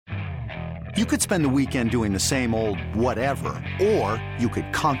You could spend the weekend doing the same old whatever, or you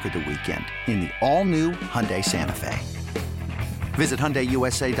could conquer the weekend in the all-new Hyundai Santa Fe. Visit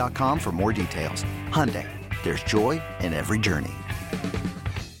HyundaiUSA.com for more details. Hyundai, there's joy in every journey.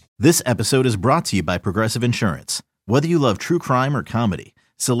 This episode is brought to you by Progressive Insurance. Whether you love true crime or comedy,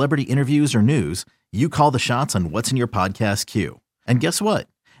 celebrity interviews or news, you call the shots on what's in your podcast queue. And guess what?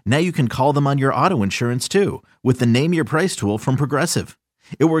 Now you can call them on your auto insurance too with the Name Your Price tool from Progressive.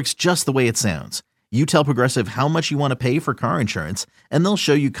 It works just the way it sounds. You tell Progressive how much you want to pay for car insurance, and they'll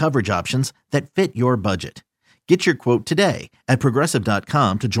show you coverage options that fit your budget. Get your quote today at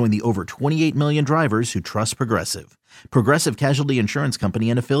Progressive.com to join the over 28 million drivers who trust Progressive. Progressive Casualty Insurance Company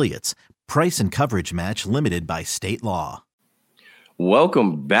and Affiliates. Price and coverage match limited by state law.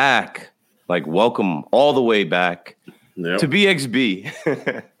 Welcome back. Welcome all the way back to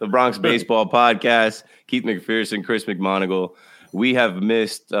BXB, the Bronx Baseball Podcast. Keith McPherson, Chris McMonagle. We have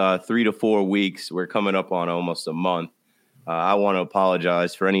missed 3 to 4 weeks. We're coming up on almost a month. I want to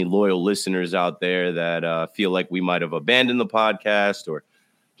apologize for any loyal listeners out there that feel like we might have abandoned the podcast or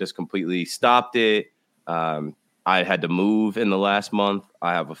just completely stopped it. I had to move in the last month.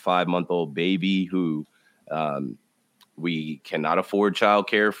 I have a 5-month-old baby who we cannot afford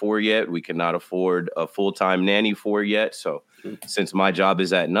childcare for yet. We cannot afford a full-time nanny for yet. So since my job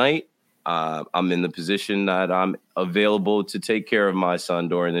is at night, I'm in the position that I'm available to take care of my son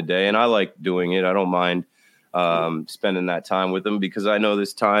during the day. And I like doing it. I don't mind spending that time with him because I know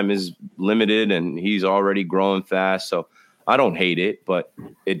this time is limited and he's already growing fast. So I don't hate it, but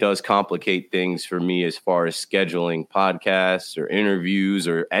it does complicate things for me as far as scheduling podcasts or interviews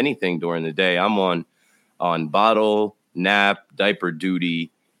or anything during the day. I'm on bottle, nap, diaper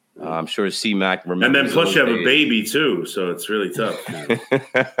duty. I'm sure C-Mac remembers. And then plus you have a baby too, so it's really tough.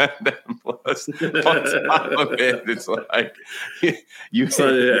 plus on top of it, it's like you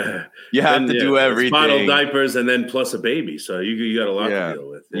have to do everything. Bottle, diapers, and then plus a baby. So you got a lot to deal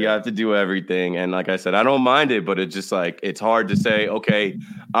with. Yeah. You have to do everything. And like I said, I don't mind it, but it's just like it's hard to say, okay,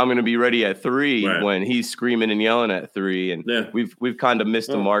 I'm going to be ready at 3 when he's screaming and yelling at 3. And we've kind of missed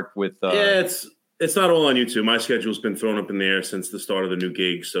the mark with It's not all on you two. My schedule's been thrown up in the air since the start of the new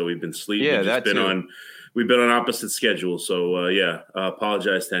gig, so we've been sleeping. Yeah, we've been on opposite schedules. So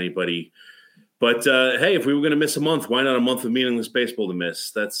apologize to anybody. But hey, if we were going to miss a month, why not a month of meaningless baseball to miss?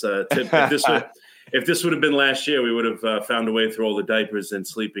 That's if this would have been last year, we would have found a way through all the diapers and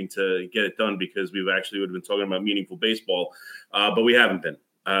sleeping to get it done because we actually would have been talking about meaningful baseball, but we haven't been.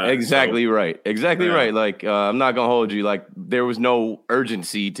 Exactly right. Like, I'm not going to hold you. Like, there was no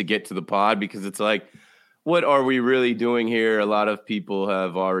urgency to get to the pod because it's like, what are we really doing here? A lot of people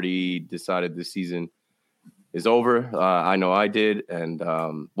have already decided this season is over. I know I did. And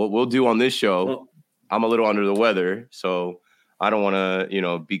what we'll do on this show, I'm a little under the weather, so I don't want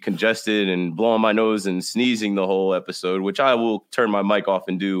to, be congested and blowing my nose and sneezing the whole episode, which I will turn my mic off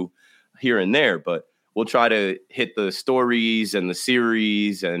and do here and there. But we'll try to hit the stories and the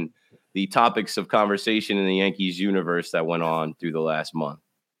series and the topics of conversation in the Yankees universe that went on through the last month.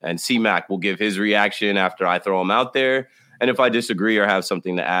 And C-Mac will give his reaction after I throw him out there. And if I disagree or have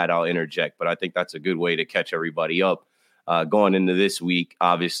something to add, I'll interject. But I think that's a good way to catch everybody up. Going into this week,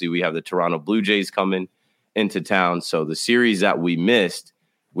 obviously, we have the Toronto Blue Jays coming into town. So the series that we missed,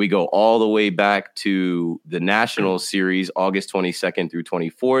 we go all the way back to the National Series, August 22nd through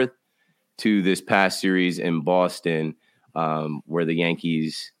 24th. To this past series in Boston, where the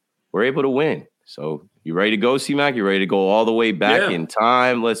Yankees were able to win. So you ready to go, C-Mac? You ready to go all the way back in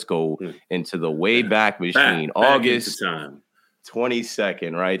time? Let's go into the way back machine. August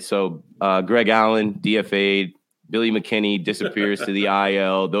 22nd, right? So Greg Allen, DFA'd. Billy McKinney disappears to the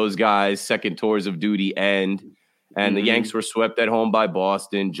IL. Those guys, second tours of duty end. And the Yanks were swept at home by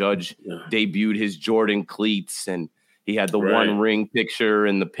Boston. Judge debuted his Jordan cleats and he had the one ring picture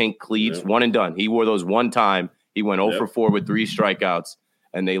and the pink cleats, one and done. He wore those one time. He went 0 for 4 with 3 strikeouts,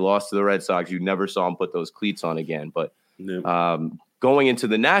 and they lost to the Red Sox. You never saw him put those cleats on again. But going into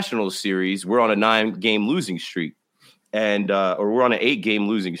the Nationals series, we're on a 9-game losing streak, or we're on an 8-game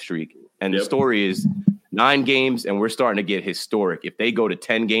losing streak. And the story is 9 games, and we're starting to get historic. If they go to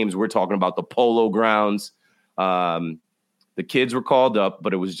 10 games, we're talking about the Polo Grounds. The kids were called up,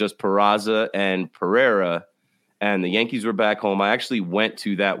 but it was just Peraza and Pereira. And the Yankees were back home. I actually went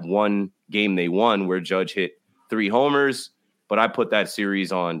to that one game they won where Judge hit 3 homers, but I put that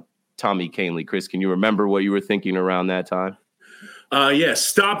series on Tommy Kahnle. Chris, can you remember what you were thinking around that time?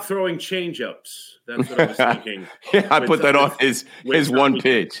 Stop throwing changeups. That's what I was thinking. I put that on his one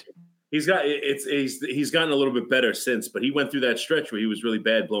pitch. He's gotten a little bit better since, but he went through that stretch where he was really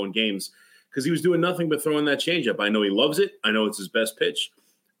bad blowing games because he was doing nothing but throwing that changeup. I know he loves it. I know it's his best pitch.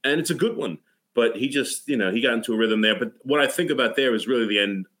 and it's a good one. But he just, he got into a rhythm there. But what I think about there is really the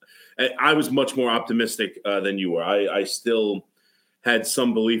end. I was much more optimistic than you were. I still had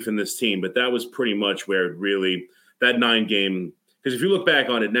some belief in this team, but that was pretty much where it really, that 9-game, because if you look back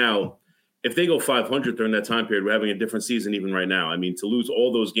on it now, if they go 500 during that time period, we're having a different season even right now. I mean, to lose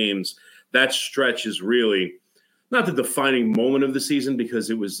all those games, that stretch is really not the defining moment of the season because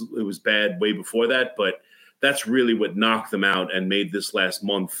it was bad way before that, but that's really what knocked them out and made this last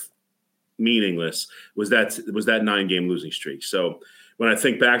month meaningless was that 9-game losing streak. So when I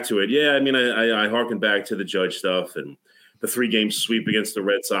think back to it, yeah, I mean, I harken back to the Judge stuff and the 3-game sweep against the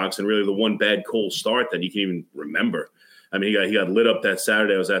Red Sox and really the one bad cold start that you can even remember. I mean, he got lit up that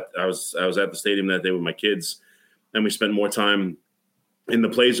Saturday. I was at the stadium that day with my kids, and we spent more time in the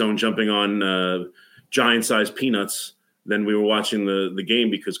play zone jumping on giant-sized peanuts than we were watching the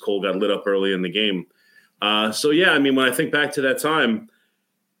game because Cole got lit up early in the game. So, yeah, I mean, when I think back to that time,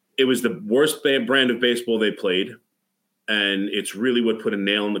 it was the worst brand of baseball they played, and it's really what put a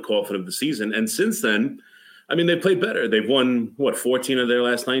nail in the coffin of the season. And since then, I mean, they played better. They've won, 14 of their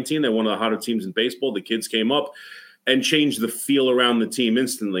last 19? They're one of the hotter teams in baseball. The kids came up and changed the feel around the team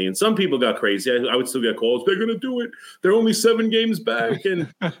instantly. And some people got crazy. I would still get calls. They're going to do it. They're only 7 games back,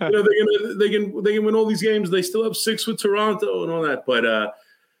 and they can win all these games. They still have 6 with Toronto and all that. But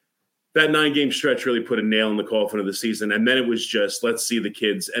that 9-game stretch really put a nail in the coffin of the season. And then it was just, let's see the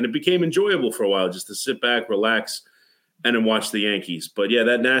kids. And it became enjoyable for a while just to sit back, relax, and then watch the Yankees. But, yeah,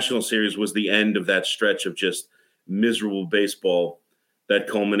 that National Series was the end of that stretch of just miserable baseball that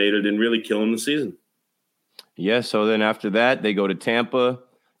culminated in really killing the season. Yeah, so then after that, they go to Tampa.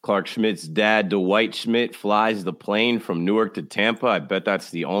 Clark Schmidt's dad, Dwight Schmidt, flies the plane from Newark to Tampa. I bet that's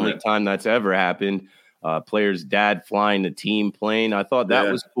the only time that's ever happened. Player's dad flying the team plane. I thought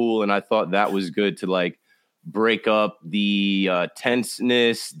that was cool, and I thought that was good to, like, break up the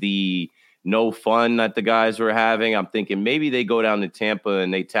tenseness, the no fun that the guys were having. I'm thinking maybe they go down to Tampa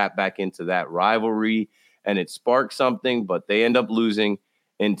and they tap back into that rivalry and it sparks something, but they end up losing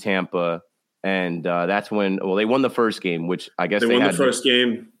in Tampa. And that's when, they won the first game, which I guess they won had the first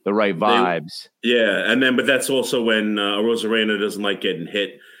game, the right vibes. But that's also when Arozarena doesn't like getting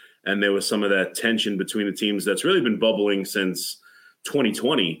hit. And there was some of that tension between the teams that's really been bubbling since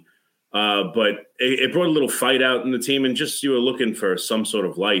 2020. But it brought a little fight out in the team, and just you were looking for some sort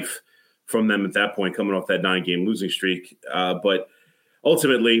of life from them at that point, coming off that 9-game losing streak. But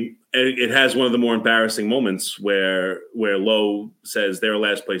ultimately, it has one of the more embarrassing moments where Lowe says they're a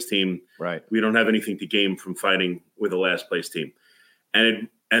last place team. Right. We don't have anything to gain from fighting with a last place team. And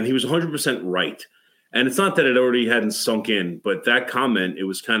he was 100% right. And it's not that it already hadn't sunk in, but that comment, it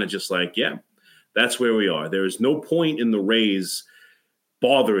was kind of just like, yeah, that's where we are. There is no point in the Rays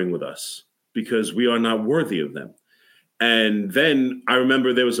bothering with us because we are not worthy of them. And then I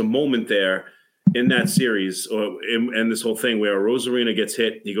remember there was a moment there in that series and this whole thing where Arozarena gets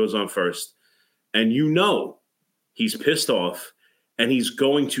hit, he goes on first, and he's pissed off and he's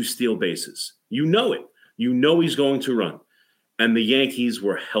going to steal bases. You know it. You know he's going to run. And the Yankees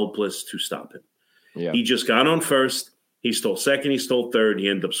were helpless to stop him. Yeah. He just got on first. He stole second. He stole third. He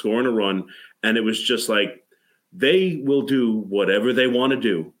ended up scoring a run. And it was just like, they will do whatever they want to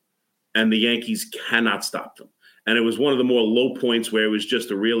do, and the Yankees cannot stop them. And it was one of the more low points where it was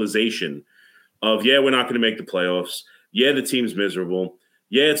just a realization of, we're not going to make the playoffs. Yeah, the team's miserable.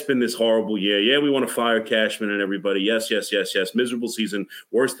 Yeah, it's been this horrible year. Yeah, we want to fire Cashman and everybody. Yes. Miserable season,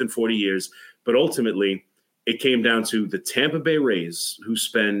 worse than 40 years. But ultimately, it came down to the Tampa Bay Rays, who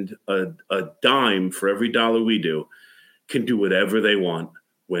spend a dime for every dollar we do, can do whatever they want,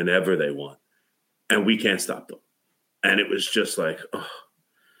 whenever they want. And we can't stop them. And it was just like,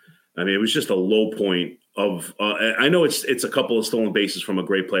 it was just a low point of I know it's a couple of stolen bases from a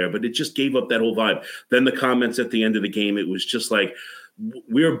great player, but it just gave up that whole vibe. Then the comments at the end of the game, it was just like,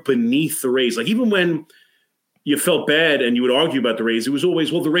 we're beneath the Rays. Like, even when you felt bad and you would argue about the Rays, it was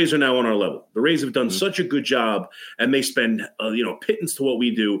always, the Rays are now on our level. The Rays have done such a good job, and they spend pittance to what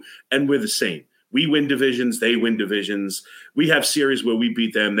we do, and we're the same. We win divisions, they win divisions. We have series where we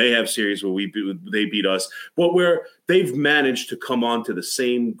beat them. They have series where they beat us. But they've managed to come onto the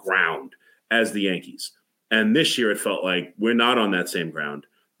same ground as the Yankees. And this year it felt like we're not on that same ground.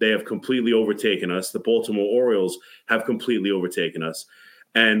 They have completely overtaken us. The Baltimore Orioles have completely overtaken us.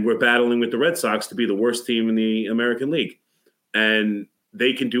 And we're battling with the Red Sox to be the worst team in the American League. And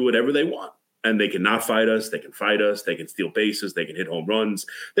they can do whatever they want. And they can not fight us. They can fight us. They can steal bases. They can hit home runs.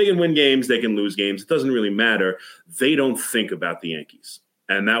 They can win games. They can lose games. It doesn't really matter. They don't think about the Yankees.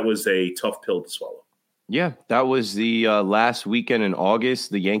 And that was a tough pill to swallow. Yeah, that was the last weekend in August.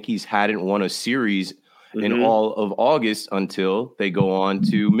 The Yankees hadn't won a series in all of August until they go on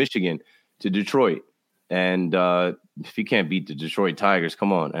to Michigan, to Detroit. And if you can't beat the Detroit Tigers,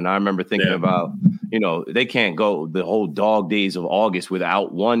 come on. And I remember thinking about, they can't go the whole dog days of August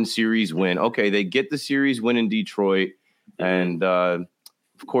without one series win. Okay, they get the series win in Detroit. And, of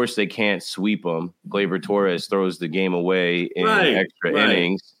course, they can't sweep them. Gleyber Torres throws the game away in extra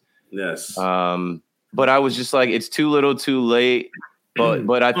innings. Yes. But I was just like, it's too little too late.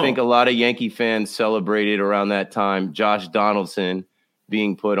 But I think a lot of Yankee fans celebrated around that time Josh Donaldson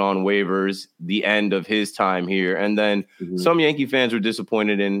being put on waivers, the end of his time here. And then some Yankee fans were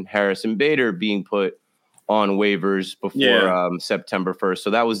disappointed in Harrison Bader being put on waivers before September 1st. So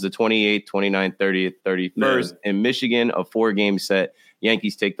that was the 28th, 29th, 30th, 31st in Michigan, a 4-game set.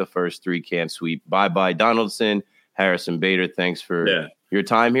 Yankees take the first 3, can't sweep. Bye-bye, Donaldson. Harrison Bader, thanks for your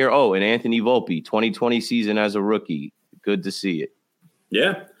time here. Oh, and Anthony Volpe, 2020 season as a rookie. Good to see it.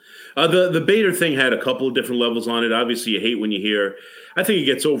 Yeah. The Bader thing had a couple of different levels on it. Obviously, you hate when you hear. I think it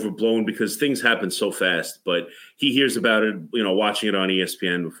gets overblown because things happen so fast. But he hears about it, watching it on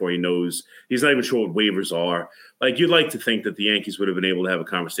ESPN before he knows. He's not even sure what waivers are. Like, you'd like to think that the Yankees would have been able to have a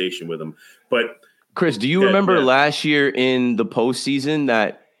conversation with him. But Chris, do you remember last year in the postseason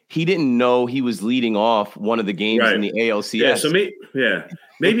that he didn't know he was leading off one of the games in the ALCS? Yeah, so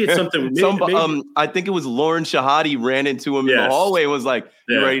maybe it's something. Maybe. I think it was Lauren Shahadi ran into him in the hallway and was like,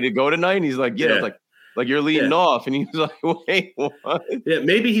 "You ready to go tonight?" And he's like, "Yeah." I was like you're leading off, and he was like, "Wait, what?" Yeah,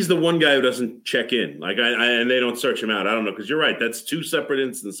 maybe he's the one guy who doesn't check in, and they don't search him out. I don't know, because you're right. That's 2 separate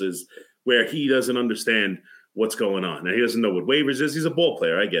instances where he doesn't understand what's going on, and he doesn't know what waivers is. He's a ball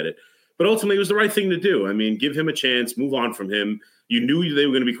player, I get it, but ultimately it was the right thing to do. I mean, give him a chance, move on from him. You knew they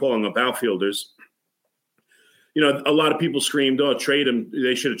were going to be calling up outfielders. A lot of people screamed, "Oh, trade him!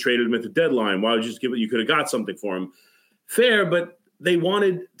 They should have traded him at the deadline. Why would you just give it? You could have got something for him." Fair, but they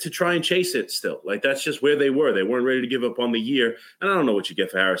wanted to try and chase it still. Like, that's just where they were. They weren't ready to give up on the year. And I don't know what you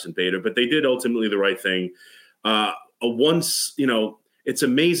get for Harrison Bader, but they did ultimately the right thing. It's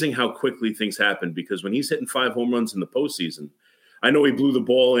amazing how quickly things happen, because when he's hitting 5 home runs in the postseason, I know he blew the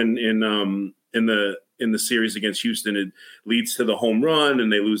ball in the series against Houston. It leads to the home run,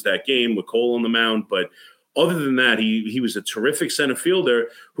 and they lose that game with Cole on the mound. But other than that, he was a terrific center fielder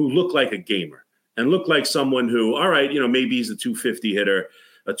who looked like a gamer and looked like someone who, all right, maybe he's a 250 hitter,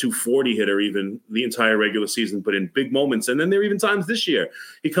 a 240 hitter, even the entire regular season, but in big moments. And then there are even times this year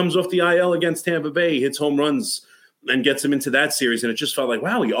he comes off the IL against Tampa Bay, hits home runs, and gets him into that series. And it just felt like,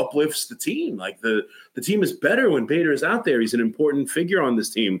 wow, he uplifts the team. Like, the team is better when Bader is out there. He's an important figure on this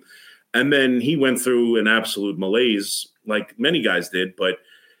team. And then he went through an absolute malaise, like many guys did, but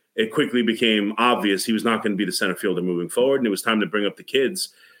it quickly became obvious he was not going to be the center fielder moving forward, and it was time to bring up the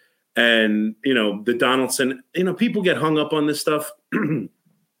kids. And, the Donaldson, people get hung up on this stuff.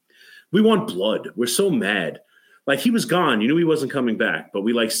 We want blood. We're so mad. Like, he was gone. You knew he wasn't coming back, but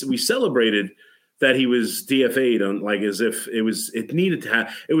we celebrated that he was DFA'd on, like, as if it needed to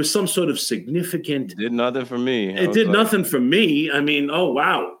have, it was some sort of significant. It did nothing for me. It did nothing for me. I mean, oh,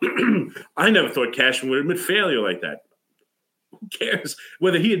 wow. I never thought Cashman would admit failure like that. Who cares?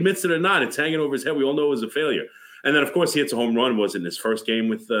 Whether he admits it or not, it's hanging over his head. We all know it was a failure. And then, of course, he hits a home run. Was it in his first game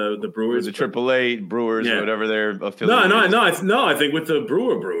with the Brewers? The AAA Brewers, or whatever their affiliate is. No. I think with the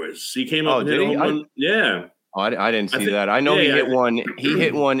Brewers. He came up and hit a home run. Yeah. Oh, I didn't see that. I know he hit one. He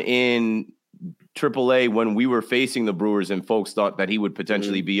hit one in AAA when we were facing the Brewers, and folks thought that he would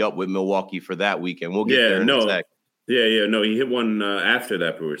potentially be up with Milwaukee for that weekend. We'll get there in a sec. No, he hit one after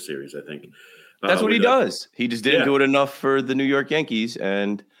that Brewers series, I think. That's what he does. He just didn't do it enough for the New York Yankees,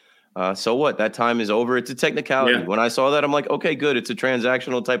 and so what? That time is over. It's a technicality. Yeah. When I saw that, I'm like, okay, good. It's a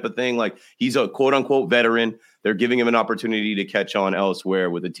transactional type of thing. Like, he's a quote-unquote veteran. They're giving him an opportunity to catch on elsewhere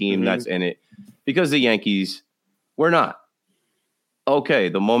with a team that's in it, because the Yankees were not. Okay,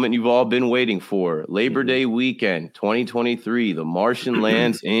 the moment you've all been waiting for, Labor Day weekend, 2023, the Martian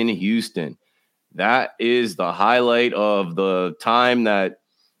lands in Houston. That is the highlight of the time that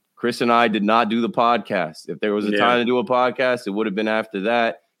Chris and I did not do the podcast. If there was a time to do a podcast, it would have been after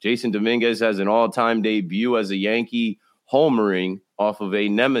that. Jason Dominguez has an all-time debut as a Yankee, homering off of a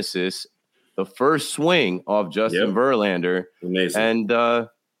nemesis, the first swing off Justin Verlander. Amazing. And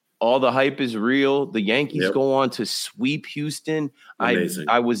all the hype is real. The Yankees go on to sweep Houston.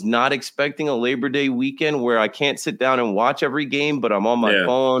 I was not expecting a Labor Day weekend where I can't sit down and watch every game, but I'm on my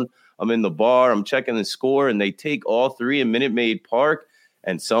phone. I'm in the bar. I'm checking the score, and they take all 3 in Minute Maid Park,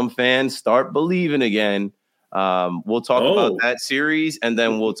 and some fans start believing again. We'll talk about that series, and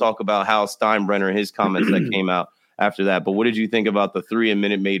then we'll talk about Hal Steinbrenner, his comments that came out after that. But what did you think about the 3 in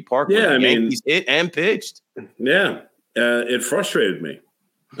Minute Maid Park? Yeah, Yankees hit and pitched. Yeah, it frustrated me.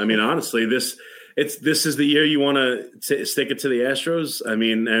 I mean, honestly, it's this is the year you want to stick it to the Astros. I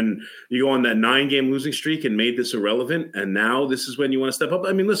mean, and you go on that 9-game losing streak and made this irrelevant, and now this is when you want to step up.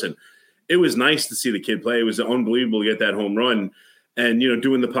 I mean, listen, it was nice to see the kid play. It was unbelievable to get that home run. And,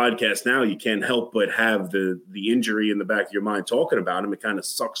 doing the podcast now, you can't help but have the injury in the back of your mind talking about him. It kind of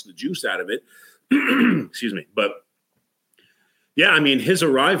sucks the juice out of it. Excuse me. But, yeah, I mean, his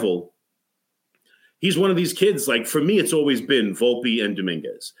arrival, he's one of these kids. Like, for me, it's always been Volpe and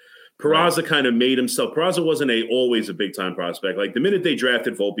Dominguez. Peraza kind of made himself. Peraza wasn't always a big-time prospect. Like, the minute they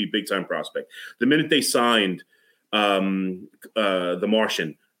drafted Volpe, big-time prospect. The minute they signed the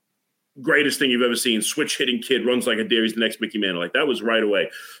Martian, greatest thing you've ever seen, switch-hitting kid, runs like a deer, he's the next Mickey Mantle. Like, that was right away.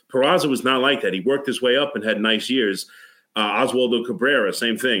 Peraza was not like that. He worked his way up and had nice years. Oswaldo Cabrera,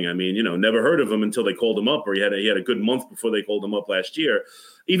 same thing. I mean, never heard of him until they called him up, or he had a good month before they called him up last year.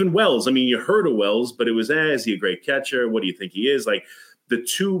 Even Wells, I mean, you heard of Wells, but it was, is he a great catcher? What do you think he is? Like, the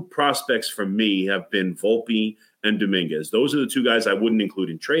two prospects for me have been Volpe and Dominguez. Those are the two guys I wouldn't include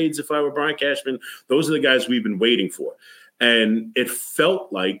in trades if I were Brian Cashman. Those are the guys we've been waiting for. And it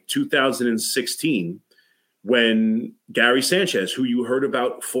felt like 2016 when Gary Sanchez, who you heard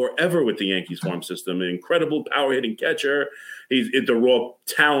about forever with the Yankees farm system, an incredible power-hitting catcher. The raw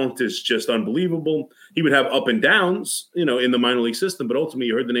talent is just unbelievable. He would have up and downs, in the minor league system, but ultimately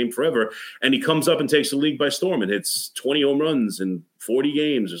you heard the name forever. And he comes up and takes the league by storm and hits 20 home runs in 40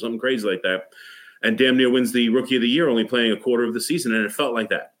 games or something crazy like that. And damn near wins the Rookie of the Year, only playing a quarter of the season. And it felt like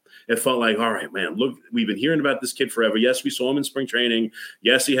that. It felt like, all right, man, look, we've been hearing about this kid forever. Yes, we saw him in spring training.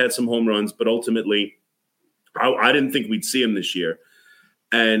 Yes, he had some home runs, but ultimately I didn't think we'd see him this year.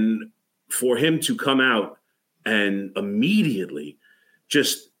 And for him to come out and immediately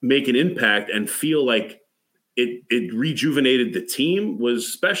just make an impact and feel like it rejuvenated the team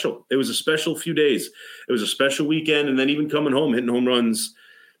was special. It was a special few days. It was a special weekend. And then even coming home, hitting home runs.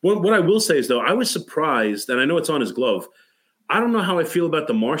 What I will say is, though, I was surprised, and I know it's on his glove. I don't know how I feel about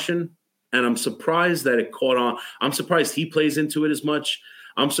the Martian, and I'm surprised that it caught on. I'm surprised he plays into it as much.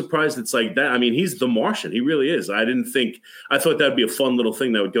 I'm surprised it's like that. I mean, he's the Martian. He really is. I thought that'd be a fun little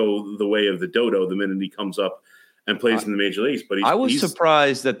thing that would go the way of the dodo the minute he comes up and plays in the major leagues. But I was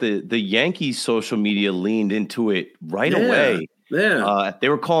surprised that the Yankees social media leaned into it right away. Yeah. They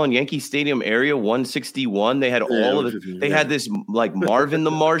were calling Yankee Stadium Area 161. They had all of it. They had this like Marvin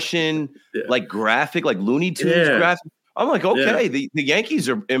the Martian, like graphic, like Looney Tunes graphic. I'm like, okay, the Yankees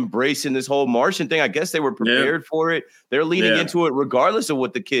are embracing this whole Martian thing. I guess they were prepared for it. They're leaning into it regardless of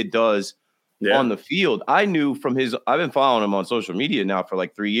what the kid does on the field. I knew from I've been following him on social media now for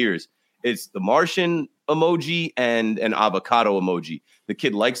like 3 years. It's the Martian emoji and an avocado emoji. The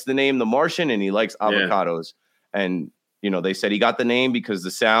kid likes the name The Martian and he likes avocados. And, they said he got the name because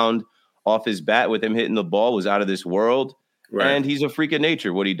the sound off his bat with him hitting the ball was out of this world. Right. And he's a freak of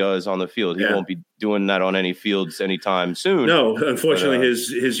nature, what he does on the field. He won't be doing that on any fields anytime soon. No, unfortunately,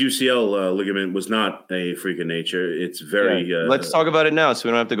 his UCL ligament was not a freak of nature. It's very let's talk about it now so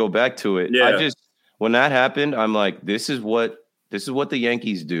we don't have to go back to it. Yeah. When that happened, I'm like, this is what the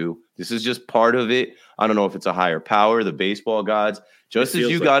Yankees do. This is just part of it. I don't know if it's a higher power, the baseball gods. Just as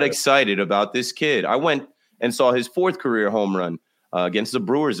you got excited about this kid, I went and saw his 4th career home run against the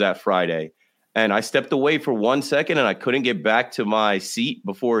Brewers that Friday. And I stepped away for 1 second and I couldn't get back to my seat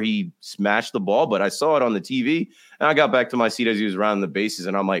before he smashed the ball, but I saw it on the TV and I got back to my seat as he was rounding the bases.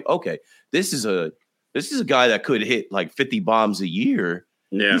 And I'm like, okay, this is a guy that could hit like 50 bombs a year.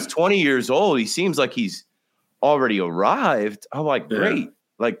 Yeah. He's 20 years old. He seems like he's already arrived. I'm like, great.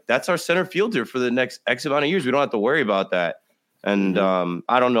 Like that's our center fielder for the next X amount of years. We don't have to worry about that. And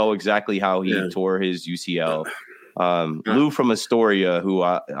I don't know exactly how he tore his UCL. Lou from Astoria, who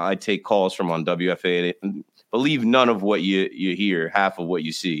I take calls from on WFA, and believe none of what you hear, half of what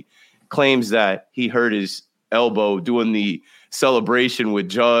you see, claims that he hurt his elbow doing the celebration with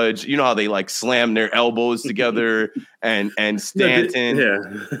Judge. You know how they like slam their elbows together and Stanton.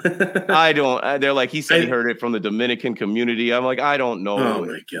 They're like, he said he heard it from the Dominican community. I'm like, I don't know. Oh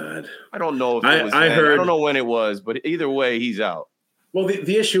my God. I don't know if it was I don't know when it was, but either way, he's out. Well,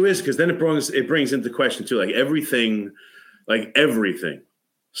 the issue is because then it brings into question too, like everything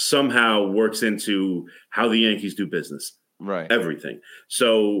somehow works into how the Yankees do business. Right. Everything.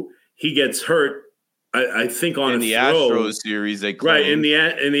 So he gets hurt. I think on in the Astros series, they claimed. Right in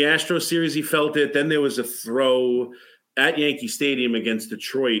the Astros series, he felt it. Then there was a throw at Yankee Stadium against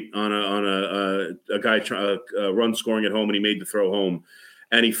Detroit on a guy run scoring at home, and he made the throw home.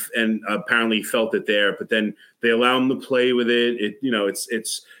 And apparently he felt it there, but then they allow him to play with it.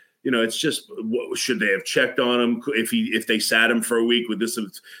 It's just, should they have checked on him if they sat him for a week? Would this have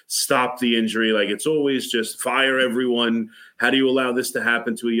stopped the injury? Like it's always just fire everyone. How do you allow this to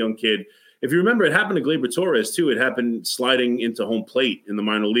happen to a young kid? if you remember, it happened to Gleyber Torres too. It happened sliding into home plate in the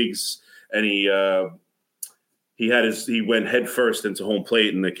minor leagues, and he went head first into home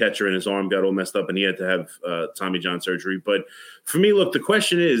plate, and the catcher in his arm got all messed up, and he had to have Tommy John surgery. But for me, look, the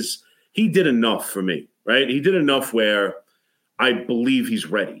question is, he did enough for me, right? He did enough where I believe he's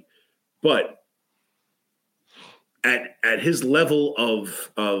ready, but at his level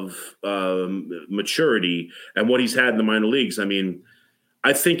of maturity and what he's had in the minor leagues, I mean,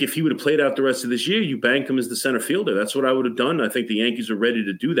 I think if he would have played out the rest of this year, you bank him as the center fielder. That's what I would have done. I think the Yankees are ready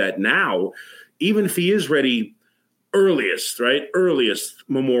to do that now, even if he is ready earliest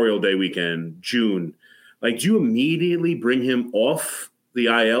Memorial Day weekend, June. Like, do you immediately bring him off the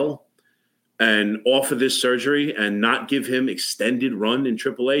IL and off of this surgery and not give him extended run in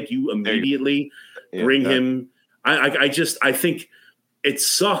AAA? Do you immediately bring him? I think it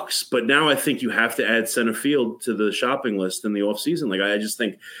sucks, but now I think you have to add center field to the shopping list in the offseason. Like, I just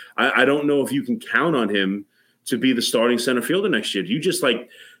think I don't know if you can count on him to be the starting center fielder next year. Do you just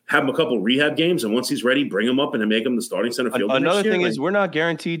have him a couple rehab games, and once he's ready, bring him up and make him the starting center fielder? Another thing is, we're not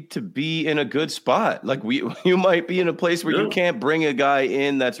guaranteed to be in a good spot. Like, you might be in a place where you can't bring a guy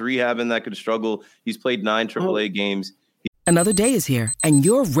in that's rehabbing that could struggle. He's played 9 AAA games. Another day is here, and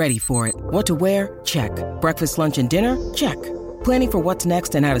you're ready for it. What to wear? Check. Breakfast, lunch, and dinner? Check. Planning for what's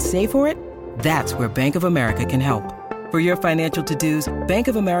next and how to save for it? That's where Bank of America can help. For your financial to-dos, Bank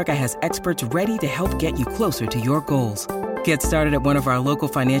of America has experts ready to help get you closer to your goals. Get started at one of our local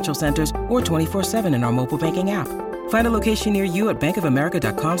financial centers or 24/7 in our mobile banking app. Find a location near you at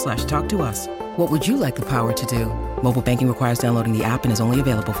bankofamerica.com/talktous. What would you like the power to do? Mobile banking requires downloading the app and is only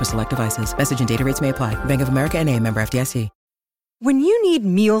available for select devices. Message and data rates may apply. Bank of America N.A., member FDIC. When you need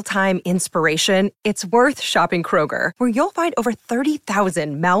mealtime inspiration, it's worth shopping Kroger, where you'll find over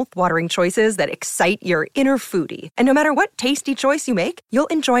 30,000 mouth-watering choices that excite your inner foodie. And no matter what tasty choice you make, you'll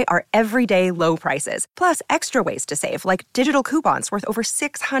enjoy our everyday low prices, plus extra ways to save, like digital coupons worth over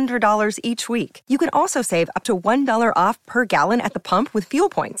 $600 each week. You can also save up to $1 off per gallon at the pump with fuel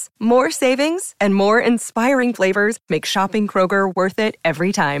points. More savings and more inspiring flavors make shopping Kroger worth it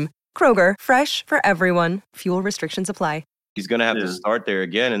every time. Kroger, fresh for everyone. Fuel restrictions apply. He's going to have to start there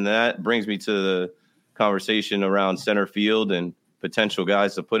again. And that brings me to the conversation around center field and potential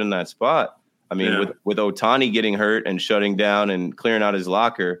guys to put in that spot. I mean, with Ohtani getting hurt and shutting down and clearing out his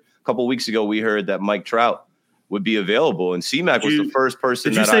locker, a couple of weeks ago, we heard that Mike Trout would be available. And C-Mac was the first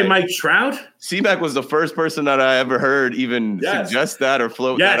person. Did you say Mike Trout? C-Mac was the first person that I ever heard even suggest that or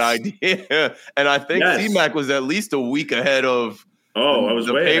float that idea. And I think C-Mac was at least a week ahead of I was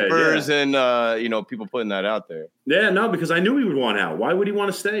the way papers ahead, and people putting that out there. Yeah, no, because I knew he would want out. Why would he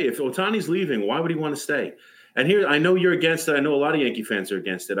want to stay? If Ohtani's leaving, why would he want to stay? And here, I know you're against it. I know a lot of Yankee fans are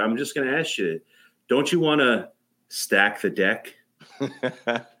against it. I'm just going to ask you, don't you want to stack the deck?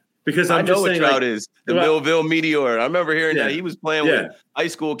 Because I know what Trout is, the Millville Meteor. I remember hearing that he was playing with high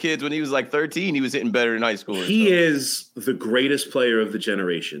school kids when he was like 13. He was hitting better in high school. He is the greatest player of the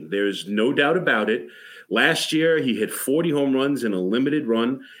generation. There's no doubt about it. Last year, he hit 40 home runs in a limited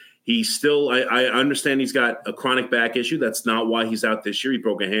run. He still, I understand he's got a chronic back issue. That's not why he's out this year. He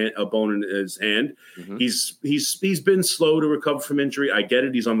broke a bone in his hand. Mm-hmm. He's been slow to recover from injury. I get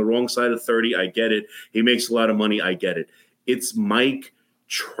it. He's on the wrong side of 30. I get it. He makes a lot of money. I get it. It's Mike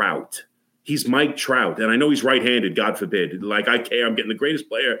Trout. He's Mike Trout. And I know he's right-handed, God forbid. Like, I care. I'm getting the greatest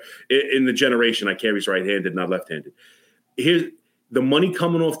player in the generation. I care he's right-handed, not left-handed. Here's the money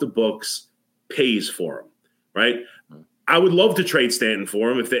coming off the books pays for him, right? I would love to trade Stanton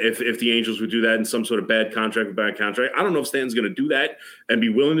for him if the Angels would do that in some sort of bad contract. I don't know if Stanton's going to do that and be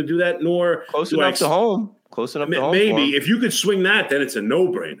willing to do that, nor close enough to home. Maybe if you could swing that, then it's a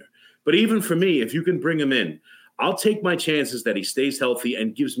no-brainer. But even for me, if you can bring him in, I'll take my chances that he stays healthy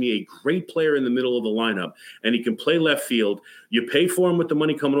and gives me a great player in the middle of the lineup, and he can play left field. You pay for him with the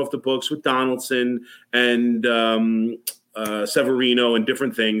money coming off the books with Donaldson and Severino and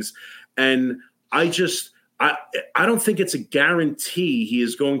different things. And I don't think it's a guarantee he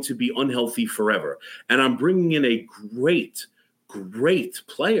is going to be unhealthy forever. And I'm bringing in a great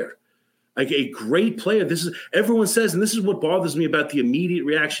player. Like a great player. This is everyone says, and this is what bothers me about the immediate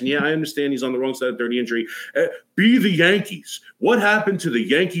reaction. Yeah, I understand he's on the wrong side of 30 injury. Be the Yankees. What happened to the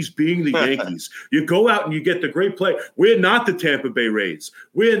Yankees being the Yankees? You go out and you get the great play. We're not the Tampa Bay Rays.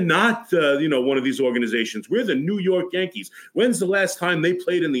 We're not one of these organizations. We're the New York Yankees. When's the last time they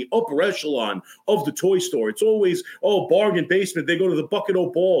played in the upper echelon of the toy store? It's always, bargain basement. They go to the Bucket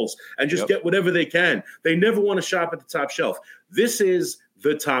O' Balls and just get whatever they can. They never want to shop at the top shelf. This is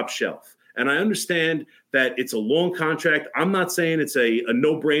the top shelf. And I understand that it's a long contract. I'm not saying it's a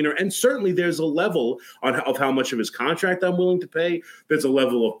no-brainer. And certainly there's a level of how much of his contract I'm willing to pay. There's a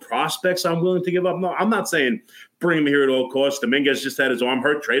level of prospects I'm willing to give up. No, I'm not saying bring him here at all costs. Dominguez just had his arm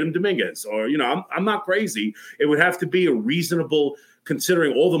hurt, trade him Dominguez. Or, I'm not crazy. It would have to be a reasonable,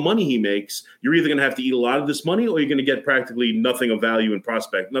 considering all the money he makes, you're either going to have to eat a lot of this money or you're going to get practically nothing of value in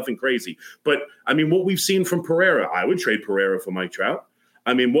prospect, nothing crazy. But, I mean, what we've seen from Pereira, I would trade Pereira for Mike Trout.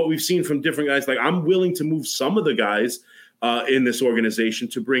 I mean, what we've seen from different guys, like I'm willing to move some of the guys in this organization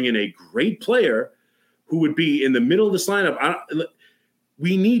to bring in a great player who would be in the middle of this lineup.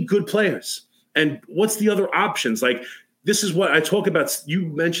 We need good players. And what's the other options? Like, this is what I talk about. You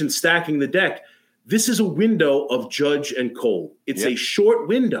mentioned stacking the deck. This is a window of Judge and Cole. It's a short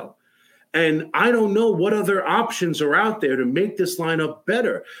window. And I don't know what other options are out there to make this lineup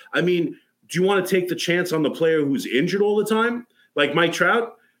better. I mean, do you want to take the chance on the player who's injured all the time? Like Mike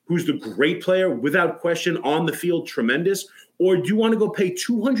Trout, who's the great player, without question, on the field, tremendous? Or do you want to go pay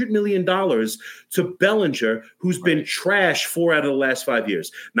 $200 million to Bellinger, who's been trash 4 out of the last 5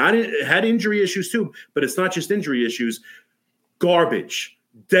 years? Had injury issues too, but it's not just injury issues. Garbage,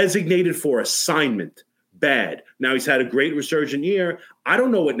 designated for assignment, bad. Now he's had a great resurgent year. I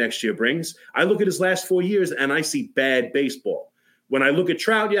don't know what next year brings. I look at his last 4 years and I see bad baseball. When I look at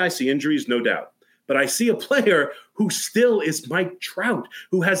Trout, I see injuries, no doubt. But I see a player who still is Mike Trout,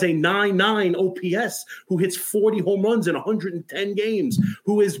 who has a 9.9 OPS, who hits 40 home runs in 110 games,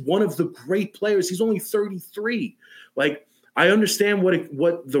 who is one of the great players. He's only 33. Like, I understand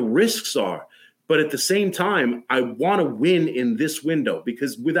what the risks are, but at the same time, I want to win in this window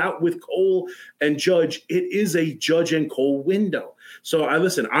because with Cole and Judge, it is a Judge and Cole window. So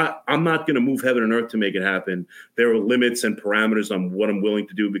I'm not going to move heaven and earth to make it happen. There are limits and parameters on what I'm willing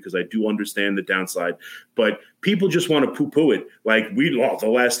to do because I do understand the downside. But people just want to poo-poo it. Like the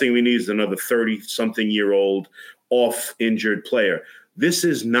last thing we need is another 30-something-year-old off-injured player. This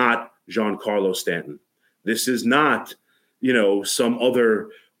is not Giancarlo Stanton. This is not, some other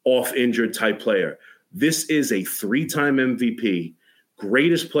off-injured type player. This is a 3-time MVP,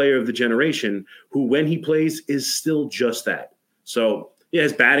 greatest player of the generation, who when he plays is still just that. So,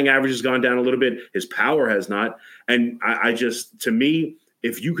 his batting average has gone down a little bit. His power has not. And to me,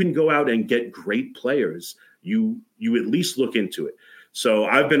 if you can go out and get great players, you at least look into it. So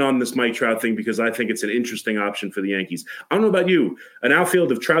I've been on this Mike Trout thing because I think it's an interesting option for the Yankees. I don't know about you. An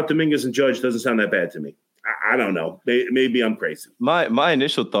outfield of Trout, Dominguez, and Judge doesn't sound that bad to me. I don't know. Maybe I'm crazy. My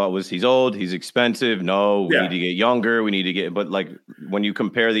initial thought was he's old, he's expensive. No, we need to get younger. We need to get, but like when you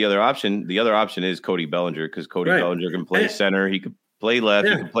compare the other option is Cody Bellinger because Cody Bellinger can play center, he could play left,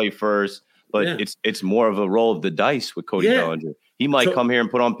 he could play first, but it's more of a roll of the dice with Cody Bellinger. He might come here and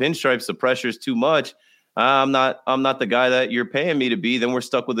put on pinstripes. The pressure's too much. I'm not the guy that you're paying me to be. Then we're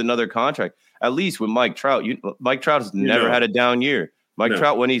stuck with another contract. At least with Mike Trout, Mike Trout has never had a down year. Mike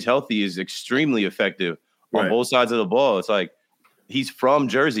Trout, when he's healthy, is extremely effective on both sides of the ball. It's like he's from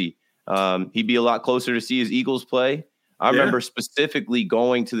Jersey. He'd be a lot closer to see his Eagles play. I remember specifically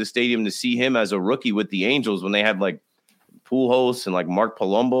going to the stadium to see him as a rookie with the Angels when they had like Pujols and like Mark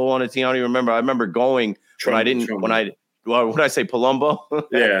Palumbo on a team. I don't even remember. I remember going when I say Palumbo.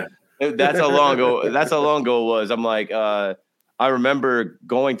 Yeah. That's how long ago it was. I'm like, I remember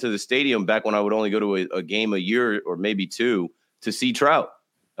going to the stadium back when I would only go to a game a year or maybe two to see Trout.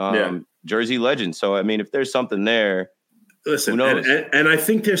 Jersey legend. So, I mean, if there's something there, listen, who knows? And I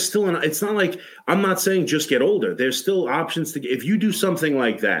think there's still it's not like I'm not saying just get older. There's still options if you do something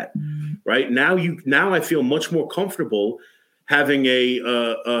like that, right? Now I feel much more comfortable having a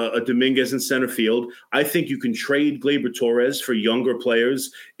Dominguez in center field. I think you can trade Gleyber Torres for younger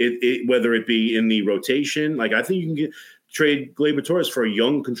players, whether it be in the rotation. Like I think you can trade Gleyber Torres for a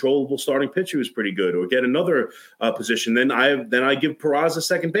young, controllable starting pitcher who's pretty good, or get another position. Then I give Peraza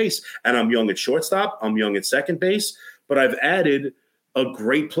second base, and I'm young at shortstop. I'm young at second base, but I've added a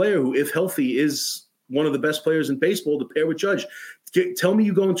great player who, if healthy, is one of the best players in baseball to pair with Judge. Tell me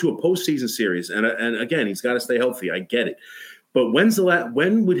you go into a postseason series, and again, he's got to stay healthy. I get it, but when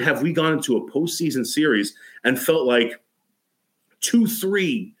have we gone into a postseason series and felt like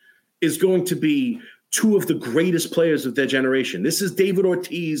 2-3 is going to be two of the greatest players of their generation? This is David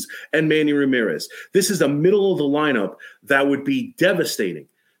Ortiz and Manny Ramirez. This is a middle of the lineup that would be devastating.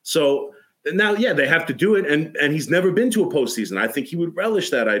 So now, they have to do it. And he's never been to a postseason. I think he would relish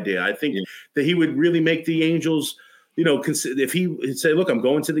that idea. I think that he would really make the Angels, if he'd say, look, I'm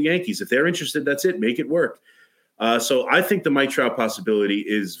going to the Yankees. If they're interested, that's it. Make it work. So I think the Mike Trout possibility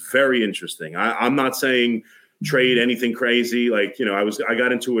is very interesting. I'm not saying trade anything crazy. Like, I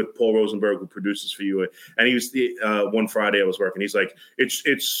got into it with Paul Rosenberg, who produces for you. And he was one Friday I was working. He's like,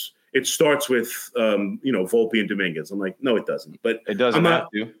 it's it starts with Volpe and Dominguez. I'm like, no, it doesn't. But it doesn't have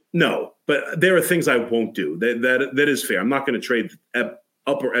to. No, but there are things I won't do. That is fair. I'm not going to trade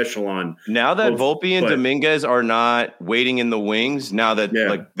upper echelon. Now that Volpe and Dominguez are not waiting in the wings, now that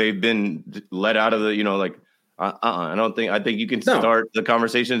like they've been let out of the, I think you can start the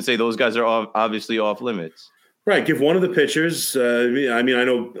conversation and say those guys are obviously off limits. Right. Give one of the pitchers. I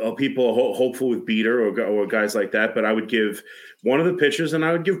know people are hopeful with Beater or guys like that, but I would give one of the pitchers and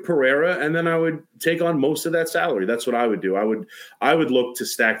I would give Pereira, and then I would take on most of that salary. That's what I would do. I would look to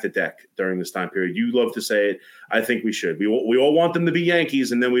stack the deck during this time period. You love to say it. I think we should. We all want them to be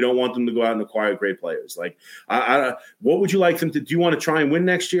Yankees, and then we don't want them to go out and acquire great players. Like, what would you like them to do? You want to try and win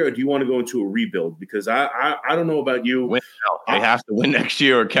next year, or do you want to go into a rebuild? Because I don't know about you. They have to win next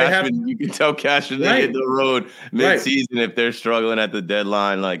year, or Cashman. You can tell Cashman they hit the road mid-season if they're struggling at the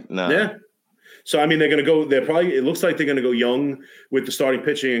deadline. Like, no. Yeah. So, I mean, they're going to go – it looks like they're going to go young with the starting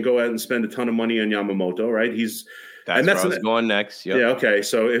pitching and go out and spend a ton of money on Yamamoto, right? That's where I was going next. Yep. Yeah, okay.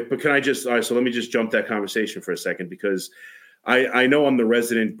 So, let me just jump that conversation for a second, because I know I'm the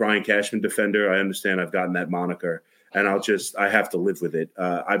resident Brian Cashman defender. I understand I've gotten that moniker, and I have to live with it.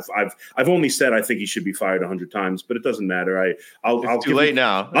 I've only said I think he should be fired 100 times, but it doesn't matter. It's too late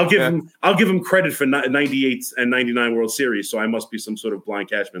now. I'll give him credit for 98 and 99 World Series, so I must be some sort of blind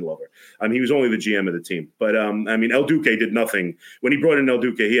Cashman lover. I mean, he was only the GM of the team, but El Duque did nothing when he brought in El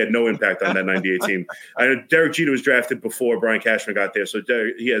Duque. He had no impact on that 98 team. Derek Jeter was drafted before Brian Cashman got there, so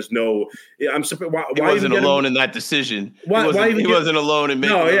he has no. I'm surprised. He wasn't alone in that decision. He wasn't alone in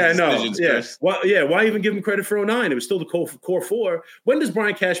making those decisions. Chris. Why even give him credit for 09? It was still the core four. When does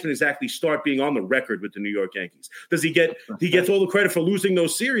Brian Cashman exactly start being on the record with the New York Yankees? Does he gets all the credit for losing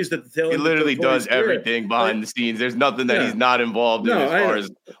those series that the tail end? He literally does everything behind the scenes. There's nothing that he's not involved in as far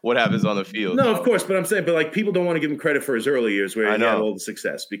as what happens on the field. No, of course, but I'm saying, people don't want to give him credit for his early years where he had all the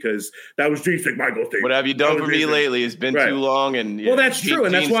success, because that was Gene Michael thing. What have you done for me lately? It's been too long, and that's true,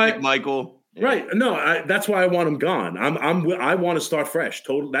 and that's why Michael. Yeah. Right. No, that's why I want him gone. I want to start fresh.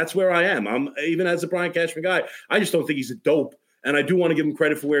 Total. That's where I am. I'm even as a Brian Cashman guy. I just don't think he's a dope. And I do want to give him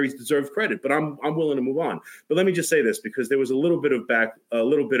credit for where he's deserved credit, but I'm willing to move on. But let me just say this, because there was a little bit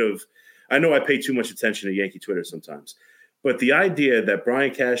of I know I pay too much attention to Yankee Twitter sometimes, but the idea that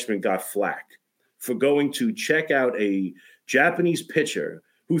Brian Cashman got flack for going to check out a Japanese pitcher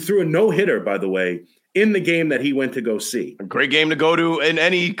who threw a no-hitter, by the way, in the game that he went to go see. A great game to go to in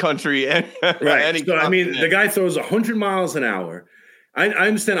any country. Right. So, I mean, the guy throws 100 miles an hour. I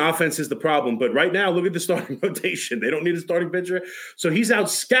understand offense is the problem, but right now, look at the starting rotation. They don't need a starting pitcher. So he's out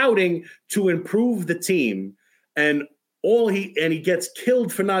scouting to improve the team, and he gets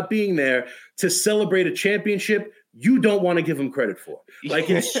killed for not being there to celebrate a championship you don't want to give him credit for. Like,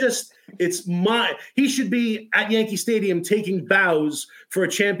 he should be at Yankee Stadium taking bows for a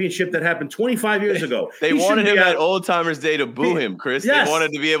championship that happened 25 years ago. They wanted him at Old Timers Day to boo him, Chris. Yes, they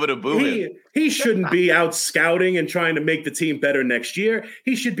wanted to be able to boo him. He shouldn't be out scouting and trying to make the team better next year.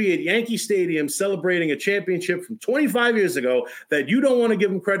 He should be at Yankee Stadium celebrating a championship from 25 years ago that you don't want to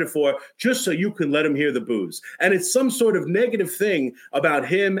give him credit for, just so you can let him hear the boos. And it's some sort of negative thing about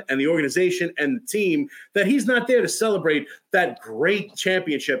him and the organization and the team that he's not there to celebrate that great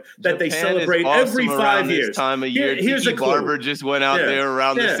championship that they celebrate every 5 years. This time of year, here's a clue. Barber just went out there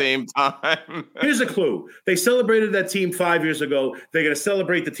around the same time. Here's a clue. They celebrated that team 5 years ago. They're going to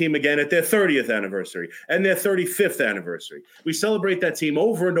celebrate the team again at their 30th anniversary and their 35th anniversary. We celebrate that team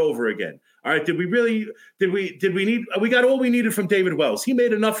over and over again. All right. We got all we needed from David Wells. He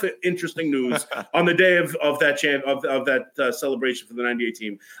made enough interesting news on the day of that celebration for the 98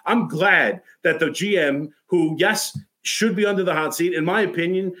 team. I'm glad that the GM, who, yes, should be under the hot seat, in my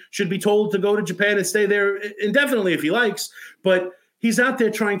opinion, should be told to go to Japan and stay there indefinitely if he likes. But he's out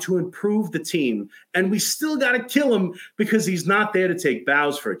there trying to improve the team, and we still got to kill him because he's not there to take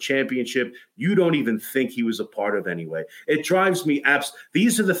bows for a championship you don't even think he was a part of anyway. It drives me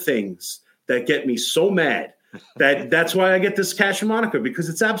These are the things that get me so mad. That's why I get this Cash moniker, because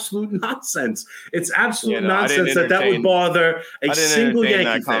it's absolute nonsense. It's absolute nonsense that would bother a single Yankee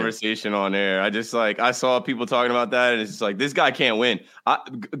fan. Conversation on air. I saw people talking about that, and it's just like, this guy can't win.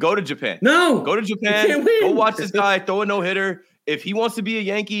 Go to Japan. No, go to Japan. Go watch this guy throw a no hitter. If he wants to be a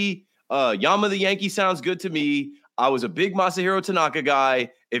Yankee, Yama the Yankee sounds good to me. I was a big Masahiro Tanaka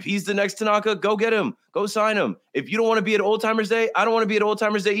guy. If he's the next Tanaka, go get him. Go sign him. If you don't want to be at Old Timers Day, I don't want to be at Old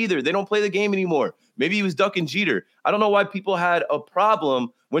Timers Day either. They don't play the game anymore. Maybe he was ducking Jeter. I don't know why people had a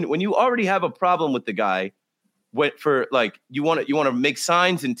problem when you already have a problem with the guy. You want to make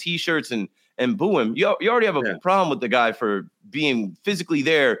signs and T-shirts and boo him. You already have a problem with the guy for being physically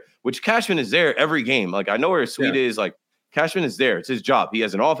there, which Cashman is there every game. Like, I know where his suite is. Like, Cashman is there. It's his job. He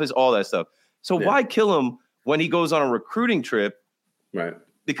has an office, all that stuff. So why kill him when he goes on a recruiting trip? Right.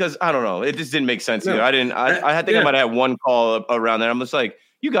 Because I don't know. It just didn't make sense. No. I think I might have had one call around that. I'm just like,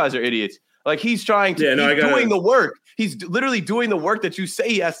 you guys are idiots. Like he's trying to, doing the work. He's literally doing the work that you say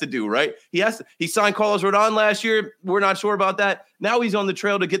he has to do, right? He signed Carlos Rodon last year. We're not sure about that. Now he's on the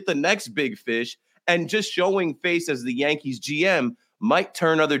trail to get the next big fish, and just showing face as the Yankees GM might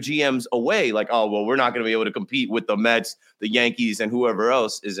turn other GMs away. Like, oh, well, we're not going to be able to compete with the Mets, the Yankees, and whoever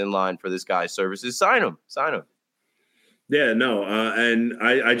else is in line for this guy's services. Sign him. Yeah, no, and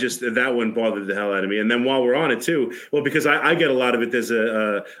I just, that one bothered the hell out of me. And then while we're on it too, well, because I get a lot of it. There's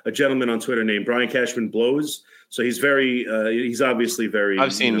a gentleman on Twitter named Brian Cashman Blows. So he's he's obviously very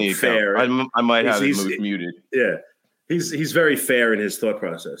I've seen the fair. I might have it muted. Yeah, he's very fair in his thought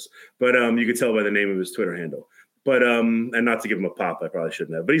process, but you could tell by the name of his Twitter handle. But and not to give him a pop, I probably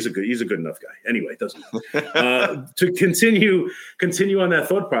shouldn't have. But he's a good enough guy. Anyway, it doesn't matter. To continue on that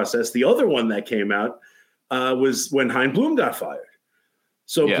thought process, the other one that came out was when Chaim Bloom got fired.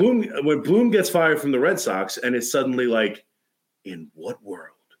 So when Bloom gets fired from the Red Sox, and it's suddenly like, in what world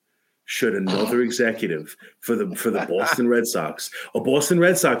should another executive for the Boston Red Sox, a Boston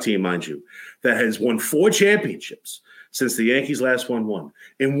Red Sox team, mind you, that has won 4 championships since the Yankees last won one,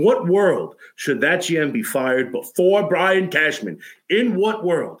 in what world should that GM be fired before Brian Cashman? In what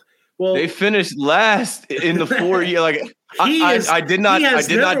world? Well, they finished last in the 4 year. Like I did not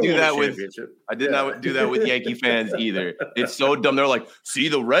do that with Yankee fans either. It's so dumb. They're like, see,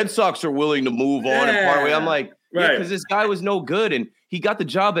 the Red Sox are willing to move on and part way. I'm like, because this guy was no good, and he got the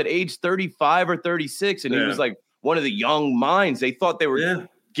job at age 35 or 36, and he was like one of the young minds. They thought they were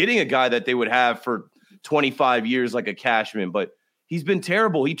getting a guy that they would have for 25 years like a Cashman, but he's been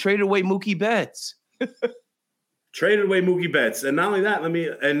terrible. He traded away Mookie Betts. Traded away Mookie Betts. And not only that,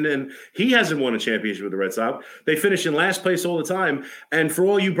 and then he hasn't won a championship with the Red Sox. They finish in last place all the time. And for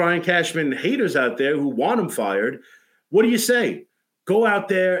all you Brian Cashman haters out there who want him fired, what do you say? Go out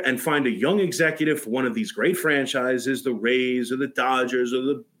there and find a young executive for one of these great franchises, the Rays or the Dodgers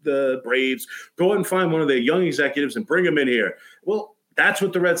or the Braves. Go out and find one of their young executives and bring them in here. Well, that's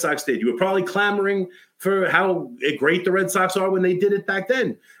what the Red Sox did. You were probably clamoring for how great the Red Sox are when they did it back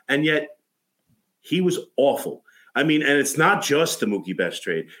then. And yet he was awful. I mean, and it's not just the Mookie Betts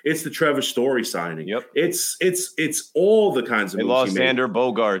trade; it's the Trevor Story signing. Yep, it's all the kinds of. They lost Xander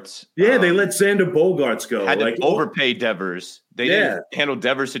Bogaerts. Yeah, they let Xander Bogaerts go. Had to overpay Devers. They didn't handle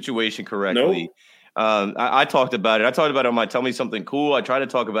Devers' situation correctly. Nope. I talked about it. I talked about it on my Tell Me Something Cool. I tried to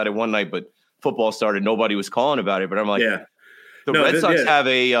talk about it one night, but football started. Nobody was calling about it. But I'm like, the Red Sox have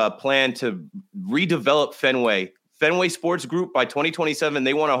a plan to redevelop Fenway. Fenway Sports Group by 2027.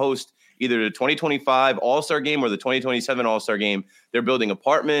 They want to host either the 2025 All-Star Game or the 2027 All-Star Game. They're building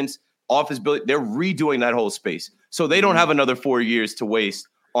apartments, office building. They're redoing that whole space. So they don't have another 4 years to waste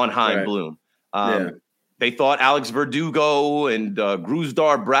on Chaim Bloom. They thought Alex Verdugo and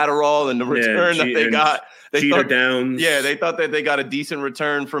Gruzdar Bratterall and the return that they got. Jeter Downs. Yeah, they thought that they got a decent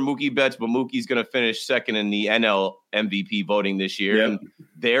return for Mookie Betts, but Mookie's going to finish second in the NL MVP voting this year. And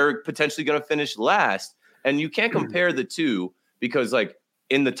they're potentially going to finish last. And you can't compare the two because, like,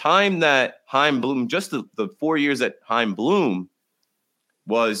 in the time that Chaim Bloom, just the 4 years that Chaim Bloom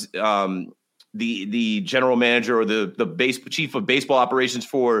was the general manager or the chief of baseball operations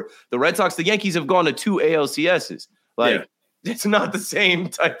for the Red Sox, the Yankees have gone to 2 ALCSs. Like, it's not the same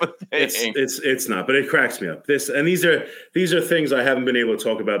type of thing. It's not, but it cracks me up. These are things I haven't been able to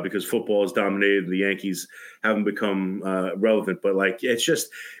talk about because football has dominated and the Yankees haven't become relevant. But like,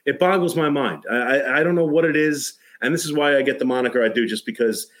 it boggles my mind. I don't know what it is. And this is why I get the moniker I do, just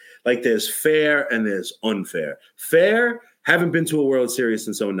because like there's fair and there's unfair. Fair, haven't been to a World Series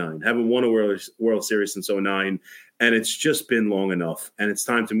since 2009, haven't won a World Series since 2009, and it's just been long enough. And it's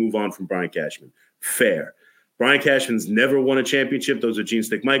time to move on from Brian Cashman. Fair. Brian Cashman's never won a championship. Those are Gene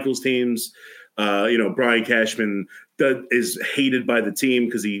Stick-Michaels teams. Brian Cashman is hated by the team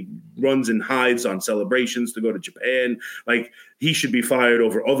because he runs and hides on celebrations to go to Japan. Like, he should be fired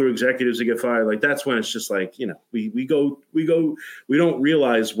over other executives that get fired. Like, that's when it's just like, we don't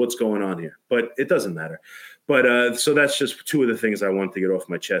realize what's going on here, but it doesn't matter. But so that's just two of the things I want to get off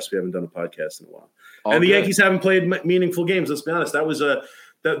my chest. We haven't done a podcast in a while. The Yankees haven't played meaningful games. Let's be honest. That was that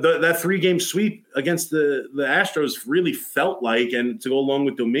 3-game sweep against the Astros really felt like, and to go along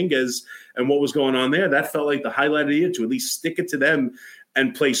with Dominguez and what was going on there, that felt like the highlight of the year, to at least stick it to them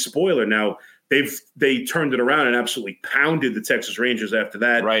and play spoiler. Now they turned it around and absolutely pounded the Texas Rangers after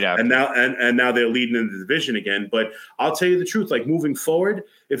that. Right after. And now they're leading in the division again. But I'll tell you the truth, like moving forward,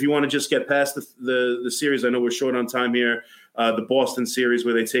 if you want to just get past the series, I know we're short on time here, the Boston series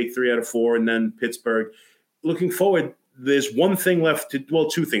where they take 3 out of 4 and then Pittsburgh. Looking forward, there's one thing left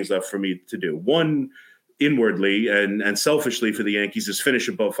two things left for me to do. One, inwardly and selfishly for the Yankees, is finish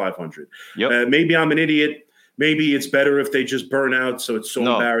above 500. Yep. Maybe I'm an idiot. Maybe it's better if they just burn out, so it's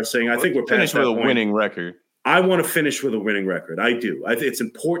embarrassing. I think we're finished with a winning record. I want to finish with a winning record. I do. It's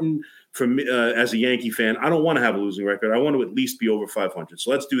important for me as a Yankee fan. I don't want to have a losing record. I want to at least be over 500.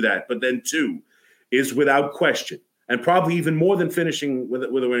 So let's do that. But then 2 is without question, and probably even more than finishing with a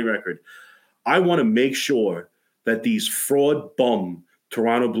winning record, I want to make sure that these fraud bum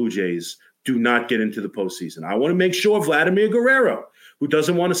Toronto Blue Jays do not get into the postseason. I want to make sure Vladimir Guerrero, who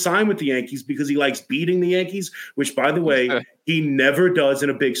doesn't want to sign with the Yankees because he likes beating the Yankees, which, by the way, he never does in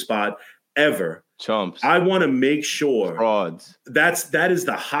a big spot, ever. Chumps. I want to make sure frauds. That is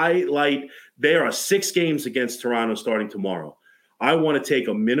the highlight. There are 6 games against Toronto starting tomorrow. I want to take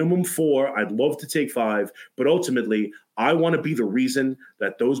a minimum 4. I'd love to take 5, but ultimately, I want to be the reason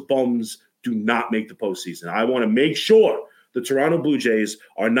that those bums do not make the postseason. I want to make sure the Toronto Blue Jays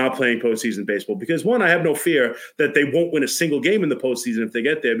are not playing postseason baseball because, one, I have no fear that they won't win a single game in the postseason if they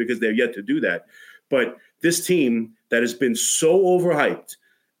get there because they're yet to do that. But this team that has been so overhyped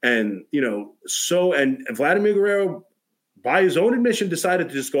and Vladimir Guerrero, by his own admission, decided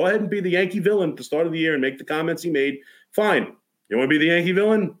to just go ahead and be the Yankee villain at the start of the year and make the comments he made. Fine. You want to be the Yankee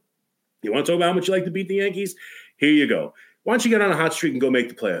villain? You want to talk about how much you like to beat the Yankees? Here you go. Why don't you get on a hot streak and go make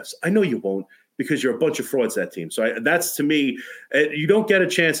the playoffs? I know you won't, because you're a bunch of frauds, that team. So that's, to me, you don't get a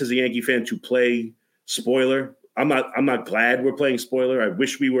chance as a Yankee fan to play spoiler. I'm not glad we're playing spoiler. I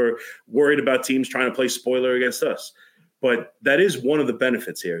wish we were worried about teams trying to play spoiler against us. But that is one of the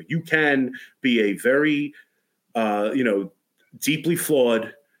benefits here. You can be a very, deeply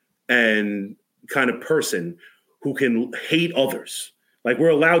flawed and kind of person who can hate others. Like, we're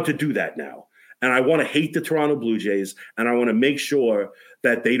allowed to do that now. And I want to hate the Toronto Blue Jays, and I want to make sure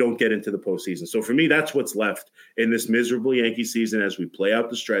that they don't get into the postseason. So for me, that's what's left in this miserable Yankee season as we play out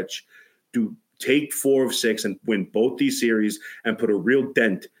the stretch, to take 4 of 6 and win both these series and put a real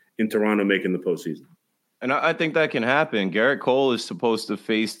dent in Toronto making the postseason. And I think that can happen. Garrett Cole is supposed to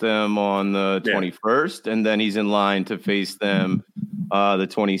face them on the 21st, and then he's in line to face them the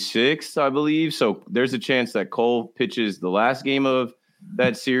 26th, I believe. So there's a chance that Cole pitches the last game of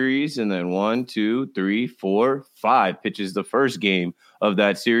that series, and then 1, 2, 3, 4, 5 pitches the first game of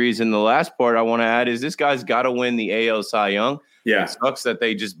that series. And the last part I want to add is this guy's got to win the AL Cy Young. Yeah, it sucks that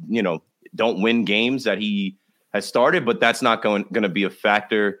they just don't win games that he has started, but that's not going to be a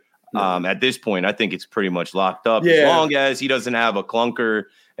factor at this point. I think it's pretty much locked up as long as he doesn't have a clunker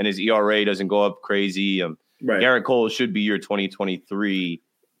and his ERA doesn't go up crazy. Right. Garrett Cole should be your 2023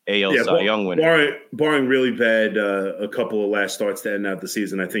 AL Cy Young winner. Barring really bad, a couple of last starts to end out the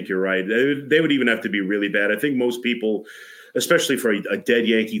season, I think you're right. They would even have to be really bad. I think most people, especially for a dead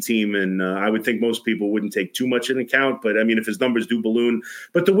Yankee team, and I would think most people wouldn't take too much into account. But I mean, if his numbers do balloon,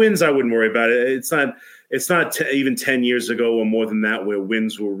 but the wins, I wouldn't worry about it. It's not even 10 years ago or more than that where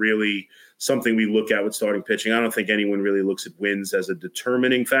wins were really something we look at with starting pitching. I don't think anyone really looks at wins as a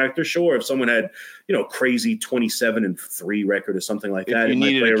determining factor. Sure, if someone had, crazy 27-3 record or something like that, you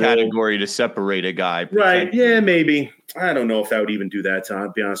needed a category to separate a guy. Right. Yeah, maybe. I don't know if that would even do that,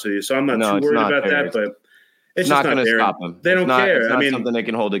 to be honest with you. So I'm not too worried about that, but it's not just going to stop him. They don't care. It's not something they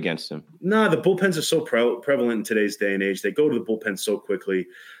can hold against him. No, the bullpens are so prevalent in today's day and age. They go to the bullpen so quickly.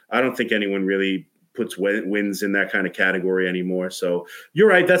 I don't think anyone really puts wins in that kind of category anymore. So you're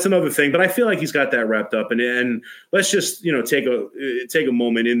right. That's another thing. But I feel like he's got that wrapped up. And let's just take a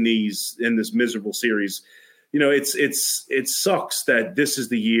moment in this miserable series. It sucks that this is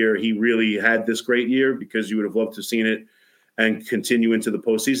the year he really had this great year, because you would have loved to have seen it and continue into the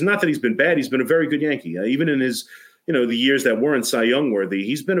postseason. Not that he's been bad. He's been a very good Yankee. Even in his, the years that weren't Cy Young worthy,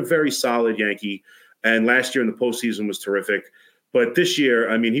 he's been a very solid Yankee. And last year in the postseason was terrific. But this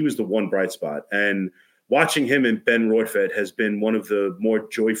year, I mean, he was the one bright spot. And watching him and Ben Rortvedt has been one of the more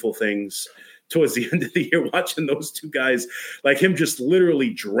joyful things towards the end of the year, watching those two guys, like him just literally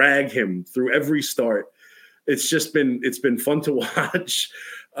drag him through every start. It's been fun to watch.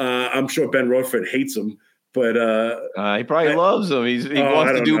 I'm sure Ben Rortvedt hates him, but he probably loves him. He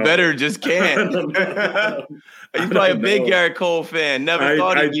wants to do better, just can't. He's probably a big Garrett Cole fan. Never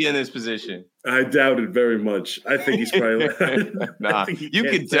thought he'd be in this position. I doubt it very much. I think he's probably you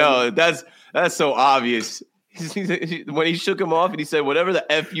can tell. That's so obvious. When he shook him off and he said, "Whatever the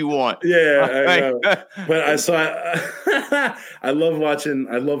F you want." Yeah, I know. But I loved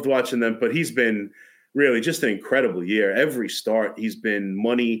watching them. But he's been really just an incredible year. Every start, he's been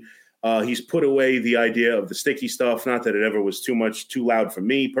money. He's put away the idea of the sticky stuff. Not that it ever was too loud for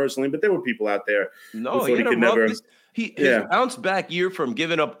me personally, but there were people out there who thought he could never. His bounce back year from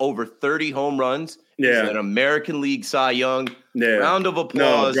giving up over 30 home runs. Yeah. He's an American League Cy Young. Yeah. Round of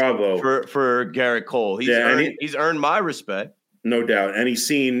applause for Garrett Cole. He's earned my respect. No doubt. And he's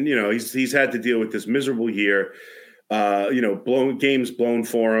seen, he's had to deal with this miserable year, games blown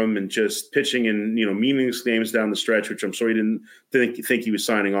for him and just pitching in, meaningless games down the stretch, which I'm sure he didn't think he was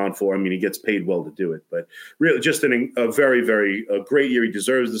signing on for. I mean, he gets paid well to do it, but really just a very, very great year. He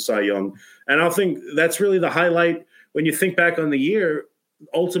deserves the Cy Young. And I think that's really the highlight when you think back on the year.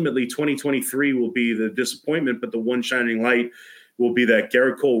 Ultimately, 2023 will be the disappointment, but the one shining light will be that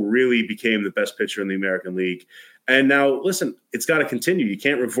Garrett Cole really became the best pitcher in the American League. And now, listen, it's got to continue. You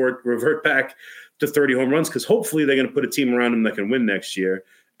can't revert back to 30 home runs because hopefully they're going to put a team around him that can win next year.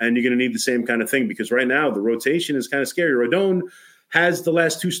 And you're going to need the same kind of thing because right now the rotation is kind of scary. Rodon has the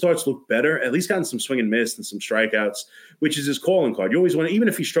last 2 starts looked better, at least gotten some swing and miss and some strikeouts, which is his calling card. You always want to, even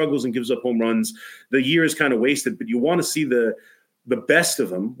if he struggles and gives up home runs, the year is kind of wasted, but you want to see the best of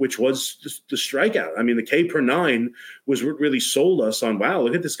him, which was just the strikeout. I mean, the K per 9 was what really sold us on, wow,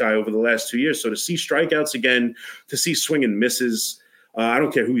 look at this guy over the last 2 years. So to see strikeouts again, to see swing and misses, I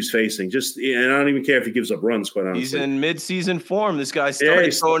don't care who he's facing. And I don't even care if he gives up runs, quite honestly. He's in mid-season form. This guy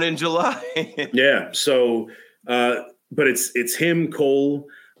started throwing in July. Yeah. So, but it's him, Cole.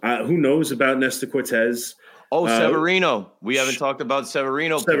 Who knows about Nestor Cortez? Oh, Severino. We haven't talked about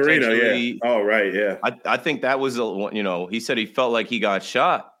Severino. Yeah. Oh, right. Yeah. I think that was, he said he felt like he got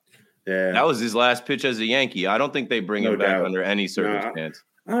shot. Yeah. That was his last pitch as a Yankee. I don't think they bring him back under any circumstance.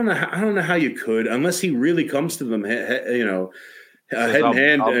 I don't know how you could, unless he really comes to them, head in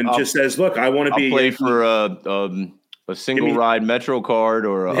hand and just says, look, I want to be play for a single ride Metro card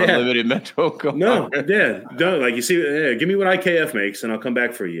or a unlimited Metro card. No. Like you see, give me what IKF makes and I'll come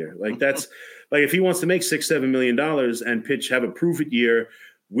back for a year. Like that's, like if he wants to make $6-7 million and have a prove-it year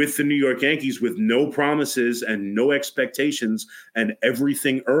with the New York Yankees with no promises and no expectations and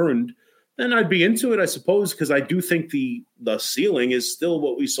everything earned, then I'd be into it, I suppose, because I do think the ceiling is still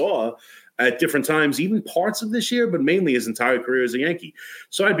what we saw at different times, even parts of this year, but mainly his entire career as a Yankee.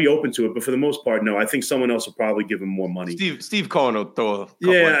 So I'd be open to it, but for the most part, no. I think someone else will probably give him more money. Steve Cohen will throw a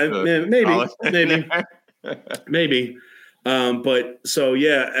couple maybe. But so,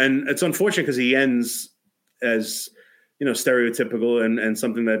 and it's unfortunate because he ends as, stereotypical and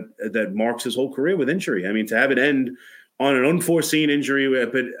something that marks his whole career with injury. I mean, to have it end on an unforeseen injury,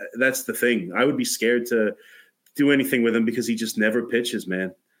 but that's the thing. I would be scared to do anything with him because he just never pitches,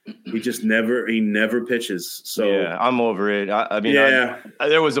 man. He never pitches. So yeah, I'm over it.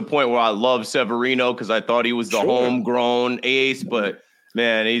 There was a point where I loved Severino because I thought he was the homegrown ace, but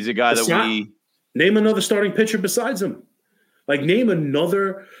man, he's a guy name another starting pitcher besides him. Like name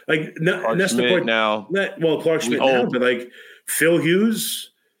another Clark Schmidt now. Clark Schmidt now, but like Phil Hughes,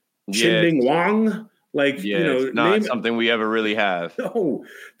 Shin-Ming Wang. It's not something we ever really have. No,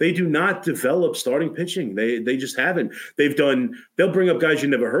 they do not develop starting pitching. They just haven't. They'll bring up guys you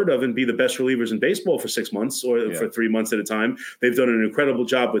never heard of and be the best relievers in baseball for 6 months or for 3 months at a time. They've done an incredible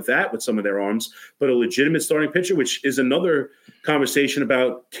job with that with some of their arms, but a legitimate starting pitcher, which is another conversation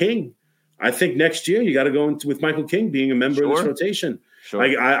about King. I think next year you got to go into with Michael King being a member of this rotation. Sure.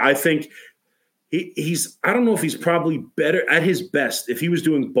 I think he's I don't know if he's probably better at his best. If he was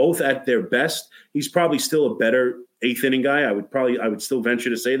doing both at their best, he's probably still a better eighth inning guy. I would still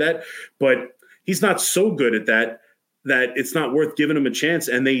venture to say that, but he's not so good at that it's not worth giving him a chance.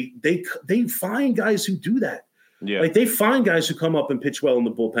 And they find guys who do that. Yeah. Like they find guys who come up and pitch well in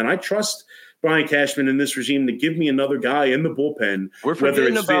the bullpen. I trust Brian Cashman in this regime to give me another guy in the bullpen. We're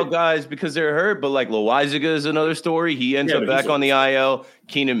forgetting about guys because they're hurt, but like Loaizaga is another story. He ends up back on the IL.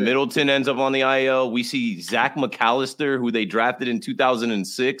 Keenan Middleton ends up on the IL. We see Zach McAllister, who they drafted in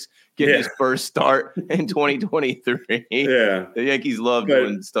 2006, get his first start in 2023. Yeah, the Yankees love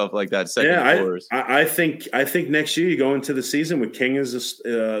doing stuff like that. I think next year you go into the season with King as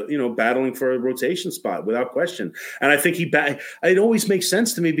battling for a rotation spot without question. And I think it always makes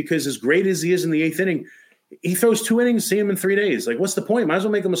sense to me because as great as he is in the eighth inning, he throws 2 innings, see him in 3 days. Like, what's the point? Might as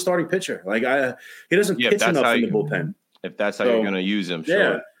well make him a starting pitcher. Like, he doesn't pitch enough in the bullpen. If that's how you're going to use him, sure.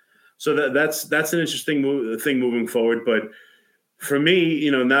 Yeah. So that's an interesting thing moving forward. But for me,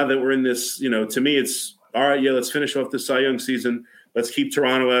 now that we're in this, to me, it's all right. Yeah, let's finish off the Cy Young season. Let's keep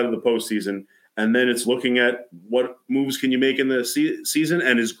Toronto out of the postseason, and then it's looking at what moves can you make in the season.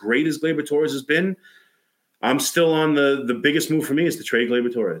 And as great as Gleyber Torres has been, I'm still on the biggest move for me is to trade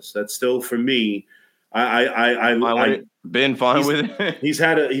Gleyber Torres. That's still for me. I've been fine with it. He's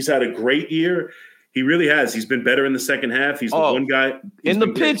had a great year. He really has. He's been better in the second half. He's the one guy. In the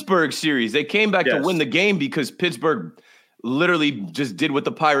Pittsburgh series, they came back to win the game because Pittsburgh literally just did what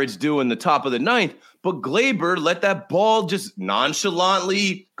the Pirates do in the top of the ninth. But Gleyber let that ball just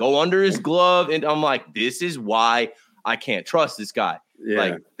nonchalantly go under his glove. And I'm like, this is why I can't trust this guy. Yeah.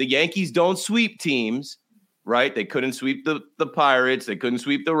 Like, the Yankees don't sweep teams, right? They couldn't sweep the Pirates. They couldn't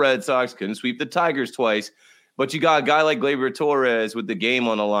sweep the Red Sox, couldn't sweep the Tigers twice. But you got a guy like Gleyber Torres with the game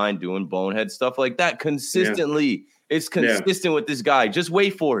on the line doing bonehead stuff like that consistently. Yeah. It's consistent with this guy. Just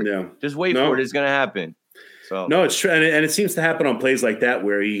wait for it. Yeah. Just wait for it. It's going to happen. So no, it's true. And it seems to happen on plays like that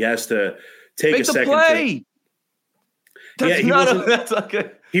where he has to take a second. Play.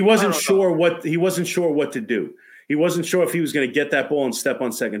 He wasn't sure what to do. He wasn't sure if he was going to get that ball and step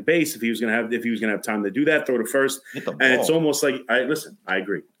on second base, if he was going to have time to do that, throw to first. And it's almost like I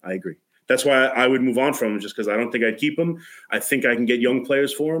agree. That's why I would move on from him, just because I don't think I'd keep him. I think I can get young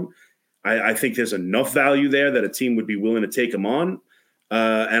players for him. I think there's enough value there that a team would be willing to take him on.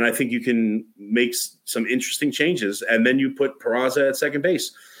 And I think you can make some interesting changes. And then you put Peraza at second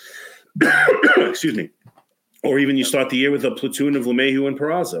base. Excuse me. Or even you start the year with a platoon of LeMahieu and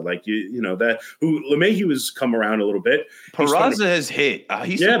Peraza. Like, LeMahieu has come around a little bit. Peraza has hit.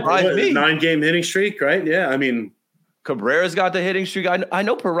 He surprised me. 9-game hitting streak, right? Yeah, I mean – Cabrera's got the hitting streak. I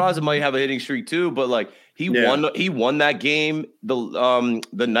know Peraza might have a hitting streak too, but like he won that game, the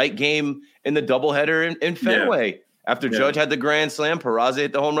night game in the doubleheader in Fenway. After Judge had the grand slam, Peraza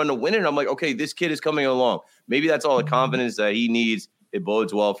hit the home run to win it. And I'm like, okay, this kid is coming along. Maybe that's all the confidence that he needs. It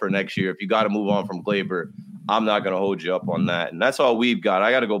bodes well for next year. If you got to move on from Gleyber, I'm not going to hold you up on that. And that's all we've got. I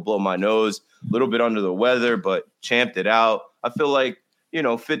got to go blow my nose, a little bit under the weather, but champed it out. I feel like,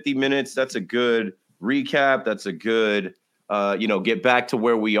 50 minutes, that's a good recap. That's a good, get back to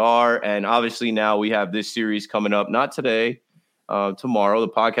where we are. And obviously now we have this series coming up, not today, tomorrow. The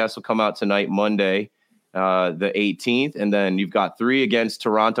podcast will come out tonight, Monday, the 18th. And then you've got 3 against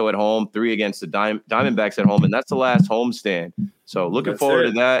Toronto at home, 3 against the Diamondbacks at home. And that's the last homestand. So looking forward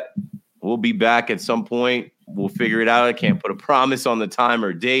to that. We'll be back at some point. We'll figure it out. I can't put a promise on the time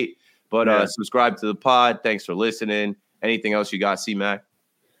or date, but subscribe to the pod. Thanks for listening. Anything else you got, C-Mac?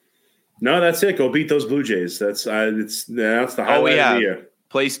 No, that's it. Go beat those Blue Jays. That's the highlight of the year.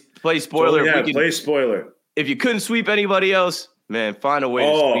 Play spoiler. Play spoiler. If you couldn't sweep anybody else, man, find a way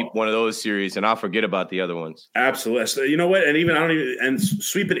to sweep one of those series, and I'll forget about the other ones. Absolutely. So, you know what? And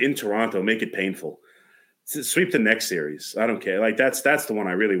sweep it in Toronto. Make it painful. Sweep the next series. I don't care. Like that's the one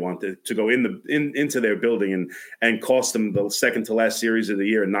I really want to go into their building and cost them the second to last series of the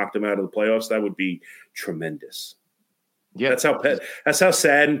year and knock them out of the playoffs. That would be tremendous. Yeah, that's how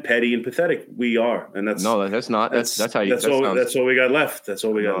sad and petty and pathetic we are, and that's how we got left. That's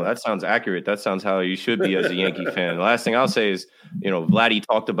all we got. That sounds accurate. That sounds how you should be as a Yankee fan. The last thing I'll say is, Vladdy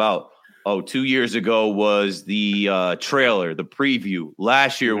talked about 2 years ago was the trailer, the preview.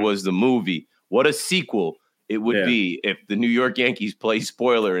 Last year was the movie. What a sequel it would be if the New York Yankees play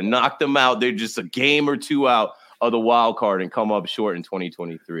spoiler and knock them out. They're just a game or two out of the wild card and come up short in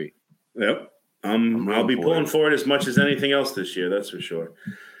 2023. Yep. I'll be pulling for it as much as anything else this year, that's for sure.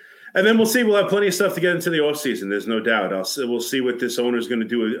 And then we'll see. We'll have plenty of stuff to get into the offseason, there's no doubt. We'll see what this owner is going to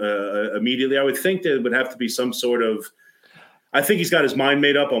do immediately. I would think there would have to be some sort of – I think he's got his mind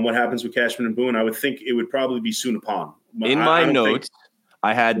made up on what happens with Cashman and Boone. I would think it would probably be soon upon. In my notes,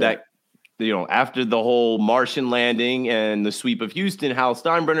 I had that after the whole Martian landing and the sweep of Houston, Hal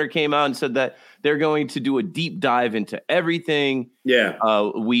Steinbrenner came out and said that they're going to do a deep dive into everything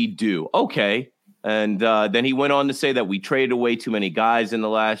we do. Okay. And then he went on to say that we traded away too many guys in the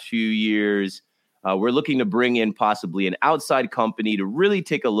last few years. We're looking to bring in possibly an outside company to really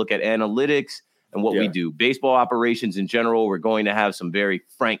take a look at analytics and what we do. Baseball operations in general, we're going to have some very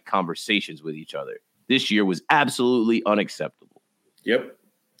frank conversations with each other. This year was absolutely unacceptable. Yep.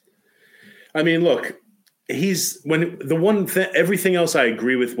 I mean, look, everything else I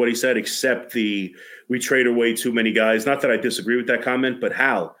agree with what he said, except we trade away too many guys. Not that I disagree with that comment, but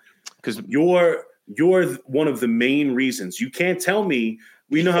Hal, because you're one of the main reasons. You can't tell me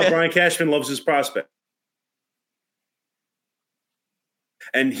we know how Brian Cashman loves his prospect.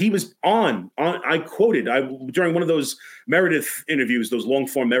 And he was I quoted during one of those Meredith interviews, those long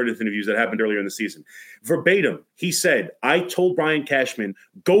form Meredith interviews that happened earlier in the season, verbatim. He said, I told Brian Cashman,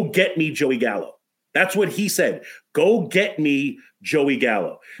 go get me Joey Gallo. That's what he said. Go get me Joey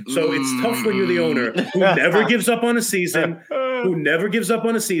Gallo. So it's tough when you're the owner who never gives up on a season,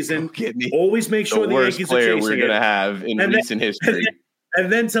 always make sure the Yankees are chasing we're going to have in recent history. And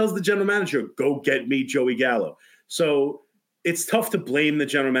then tells the general manager, go get me Joey Gallo. So it's tough to blame the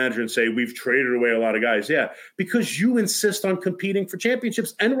general manager and say we've traded away a lot of guys. Yeah, because you insist on competing for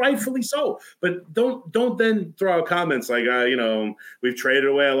championships, and rightfully so. But don't then throw out comments like, we've traded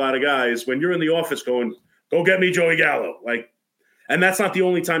away a lot of guys when you're in the office going, go get me Joey Gallo. And that's not the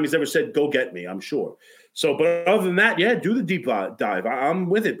only time he's ever said, go get me, I'm sure. So, but other than that, yeah, do the deep dive. I'm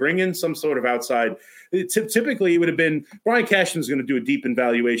with it. Bring in some sort of outside. Typically, it would have been Brian Cashman's going to do a deep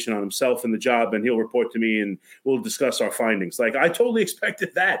evaluation on himself and the job, and he'll report to me, and we'll discuss our findings. Like, I totally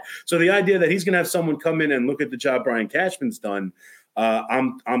expected that. So the idea that he's going to have someone come in and look at the job Brian Cashman's done,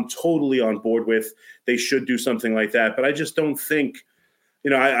 I'm totally on board with. They should do something like that, but I just don't think.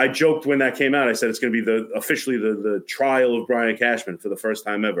 I joked when that came out. I said it's going to be officially the trial of Brian Cashman for the first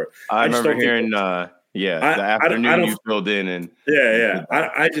time ever. I remember hearing, the afternoon you filled in, and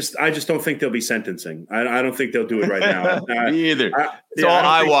I just don't think they'll be sentencing. I don't think they'll do it right now. Me either. It's all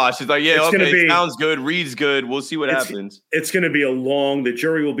eyewash. It's like, it sounds good, reads good. We'll see what happens. It's going to be the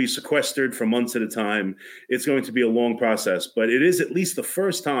jury will be sequestered for months at a time. It's going to be a long process, but it is at least the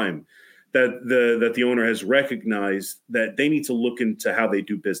first time that the owner has recognized that they need to look into how they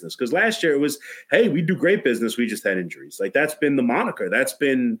do business. Because last year it was, hey, we do great business, we just had injuries. Like, that's been the moniker. That's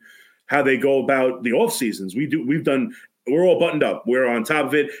been how they go about the off seasons. We're all buttoned up. We're on top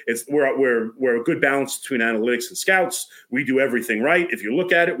of it. We're a good balance between analytics and scouts. We do everything right. If you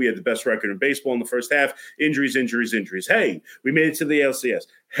look at it, we had the best record in baseball in the first half. Injuries. Hey, we made it to the ALCS.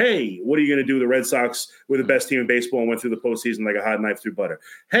 Hey, what are you going to do? The Red Sox were the best team in baseball and went through the postseason like a hot knife through butter.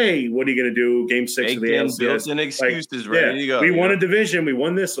 Hey, what are you going to do? Game 6 of the ALCS. Built-in excuses, ready to go. We won a division. We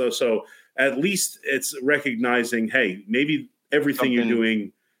won this. So at least it's recognizing, hey, maybe everything you're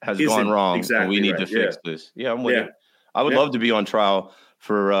doing has gone wrong. Exactly, and we need to fix this. Yeah, I'm with you. I would love to be on trial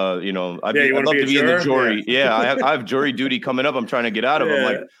for, I'd love to be in the jury. Yeah, I have jury duty coming up. I'm trying to get out of it.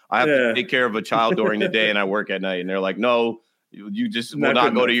 Like, I have to take care of a child during the day and I work at night. And they're like, no, you just will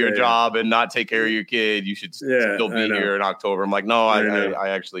not go to your job and not take care of your kid. You should still be here in October. I'm like, no, I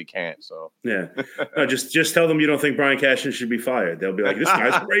actually can't. So, no, just tell them you don't think Brian Cashman should be fired. They'll be like, this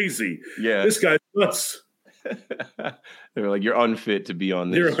guy's crazy. Yeah. This guy's nuts. They're like, you're unfit to be on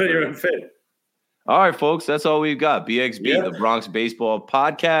this. You're unfit. All right, folks, that's all we've got. BXB, the Bronx Baseball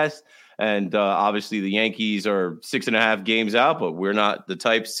Podcast. And obviously the Yankees are 6.5 games out, but we're not the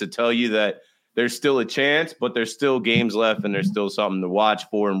types to tell you that there's still a chance, but there's still games left and there's still something to watch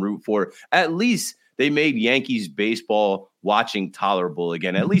for and root for. At least they made Yankees baseball watching tolerable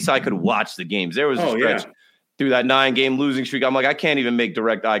again. At least I could watch the games. There was a stretch through that 9-game losing streak. I'm like, I can't even make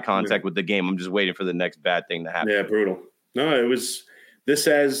direct eye contact with the game. I'm just waiting for the next bad thing to happen. Yeah, brutal. No, it was – this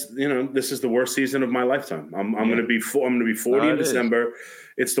is the worst season of my lifetime. I'm going to be 40 in December.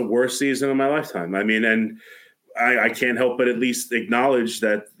 It's the worst season of my lifetime. I mean, and I can't help but at least acknowledge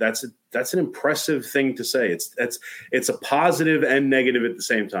that that's an impressive thing to say. It's a positive and negative at the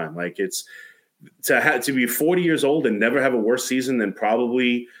same time. Like, it's to be 40 years old and never have a worse season than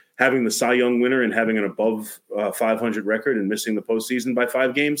probably having the Cy Young winner and having an above 500 record and missing the postseason by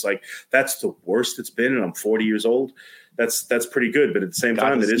 5 games. Like, that's the worst it's been. And I'm 40 years old. That's pretty good, but at the same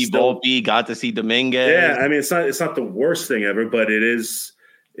time, it is still. Got to see Dominguez. Yeah, I mean, it's not the worst thing ever, but it's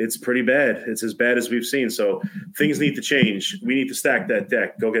pretty bad. It's as bad as we've seen. So things need to change. We need to stack that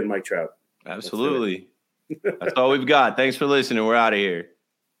deck. Go get Mike Trout. Absolutely. That's all we've got. Thanks for listening. We're out of here.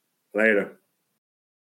 Later.